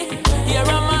cry, here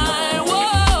am I.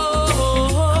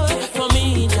 Whoa, for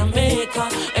me, Jamaica.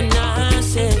 And I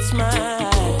said smile.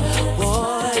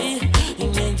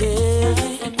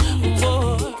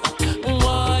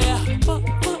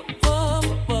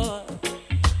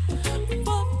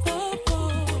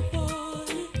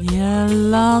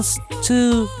 Last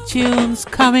two tunes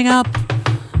coming up.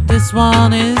 This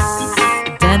one is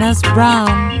Dennis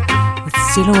Brown with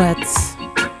Silhouettes.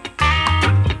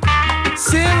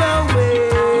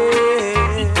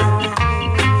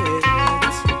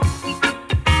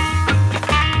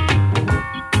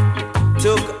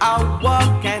 Took a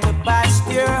walk and passed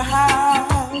your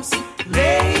house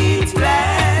late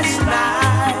last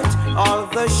night. All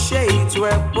the shades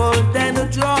were pulled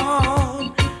and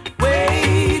drawn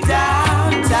way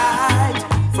down tight.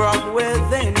 From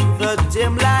within the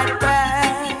dim light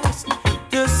past,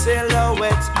 the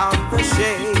silhouettes on the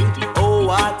shade. Oh,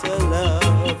 what a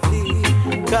lovely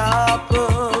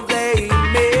couple they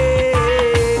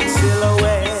made.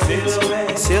 Silhouettes,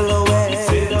 silhouettes, silhouettes,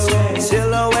 silhouettes,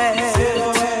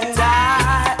 silhouettes.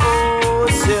 Die, oh,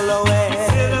 silhouettes,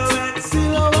 silhouettes,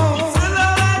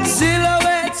 silhouettes,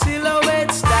 silhouettes,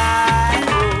 silhouettes, die,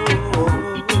 oh.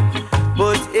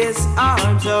 Put his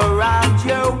arms around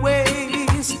your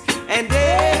waist and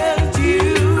held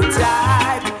you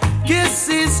tight.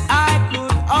 Kisses I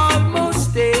could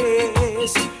almost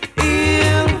taste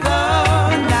in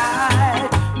the night.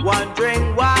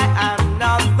 Wondering why I'm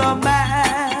not the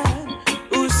man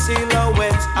whose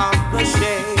silhouettes on the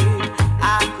shade.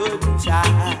 I couldn't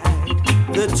hide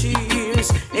the tears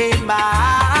in my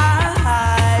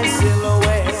eyes.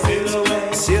 Silhouettes,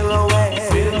 silhouettes, silhouettes,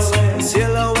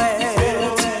 silhouettes.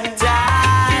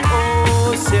 Die,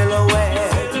 oh,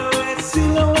 silhouettes,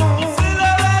 silhouettes,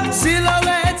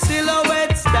 silhouettes,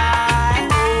 silhouettes, die,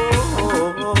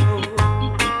 oh.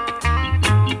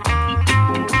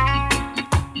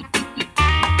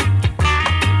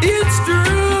 It's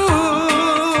true,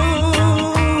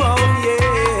 oh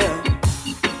yeah.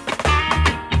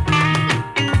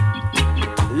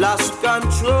 Lost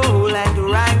control and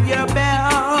rang your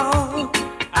bell.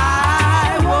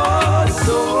 I was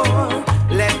sore.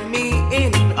 Let me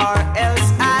in or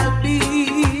else I'll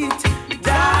beat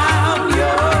down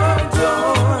your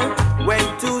door.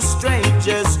 Went to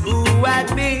strangers who had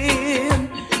been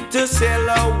to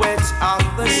silhouettes on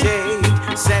the shade.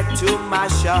 Said to my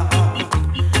shop,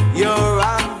 you're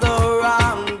on the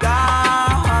wrong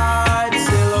guard.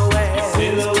 Silhouette,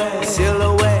 silhouette,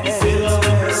 silhouette,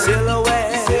 silhouette,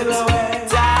 silhouette, silhouette.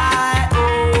 Die,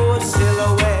 oh,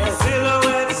 silhouette,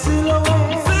 silhouette,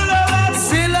 silhouette,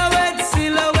 silhouette,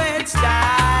 silhouette,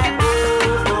 die,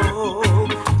 oh.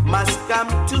 Must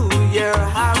come to your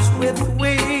house with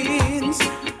wings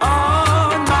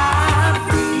on my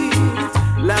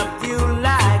feet. Loved you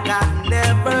like I've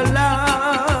never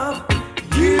loved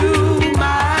you,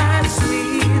 my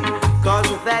sweet.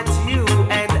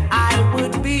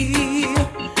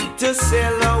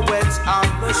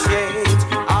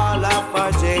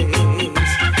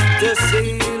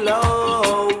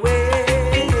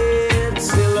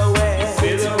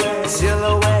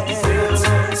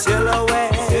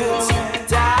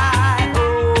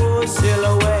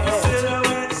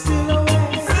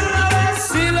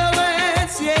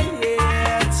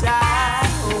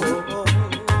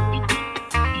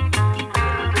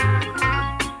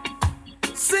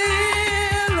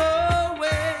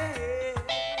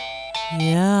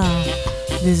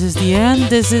 friend,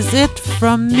 this is it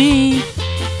from me,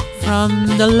 from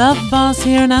the Love Boss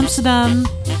here in Amsterdam.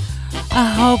 I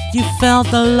hope you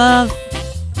felt the love,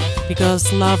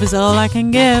 because love is all I can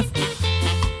give.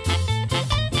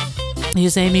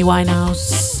 Here's Amy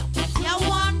Winehouse. You're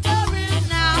wondering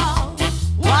now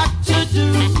what to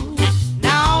do.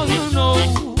 Now you know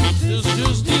this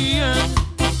is the end.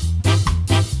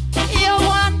 You're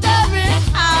wondering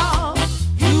how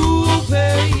you will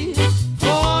pay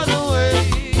for the way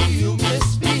you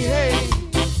misbehave.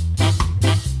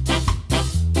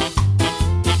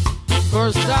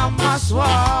 First time I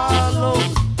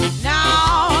swallowed,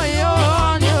 now you're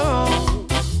on your own.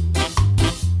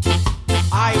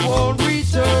 I won't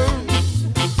return,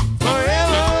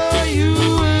 forever you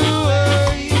will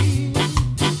wait.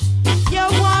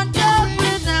 You're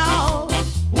wondering now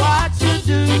what to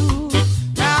do.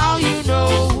 Now you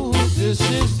know this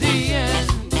is the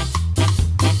end.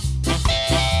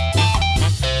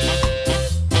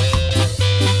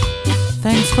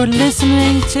 Thanks for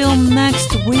listening. Till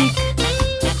next week.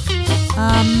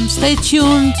 Stay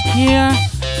tuned here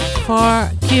for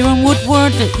Kieran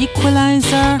Woodward, the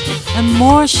Equalizer, and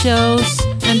more shows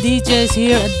and DJs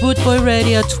here at Bootboy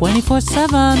Radio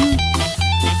 24/7.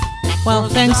 Well,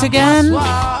 thanks again.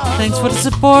 Thanks for the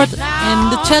support in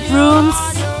the chat rooms.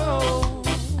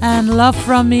 And love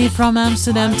from me from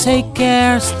Amsterdam. Take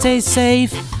care, stay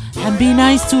safe, and be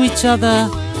nice to each other.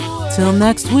 Till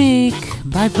next week.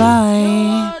 Bye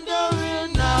bye.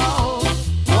 Wondering now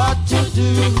what to do.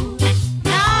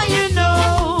 Now you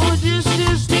know this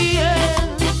is the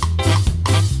end.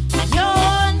 You're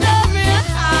wondering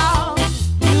how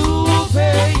you will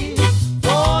pay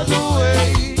for the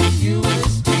way you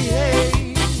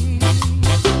misbehave.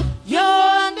 You're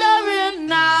wondering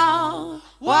now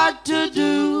what to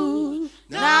do.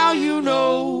 Now you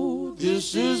know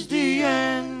this is the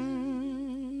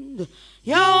end.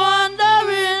 You're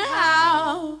wondering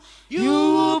how you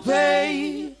will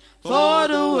pay for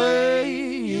the way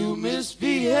you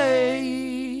misbehave.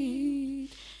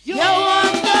 You're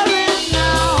wondering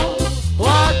now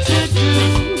what to do.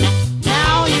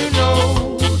 Now you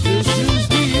know this is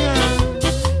the end.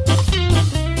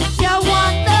 You're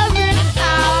wondering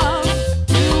how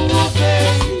you will pay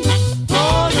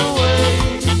for the way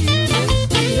you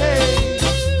misbehave.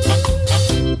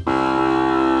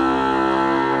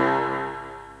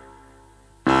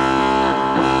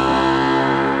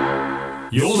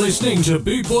 You're listening to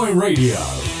Bootboy Radio.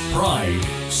 Pride,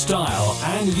 style,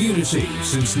 and unity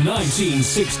since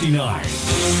 1969.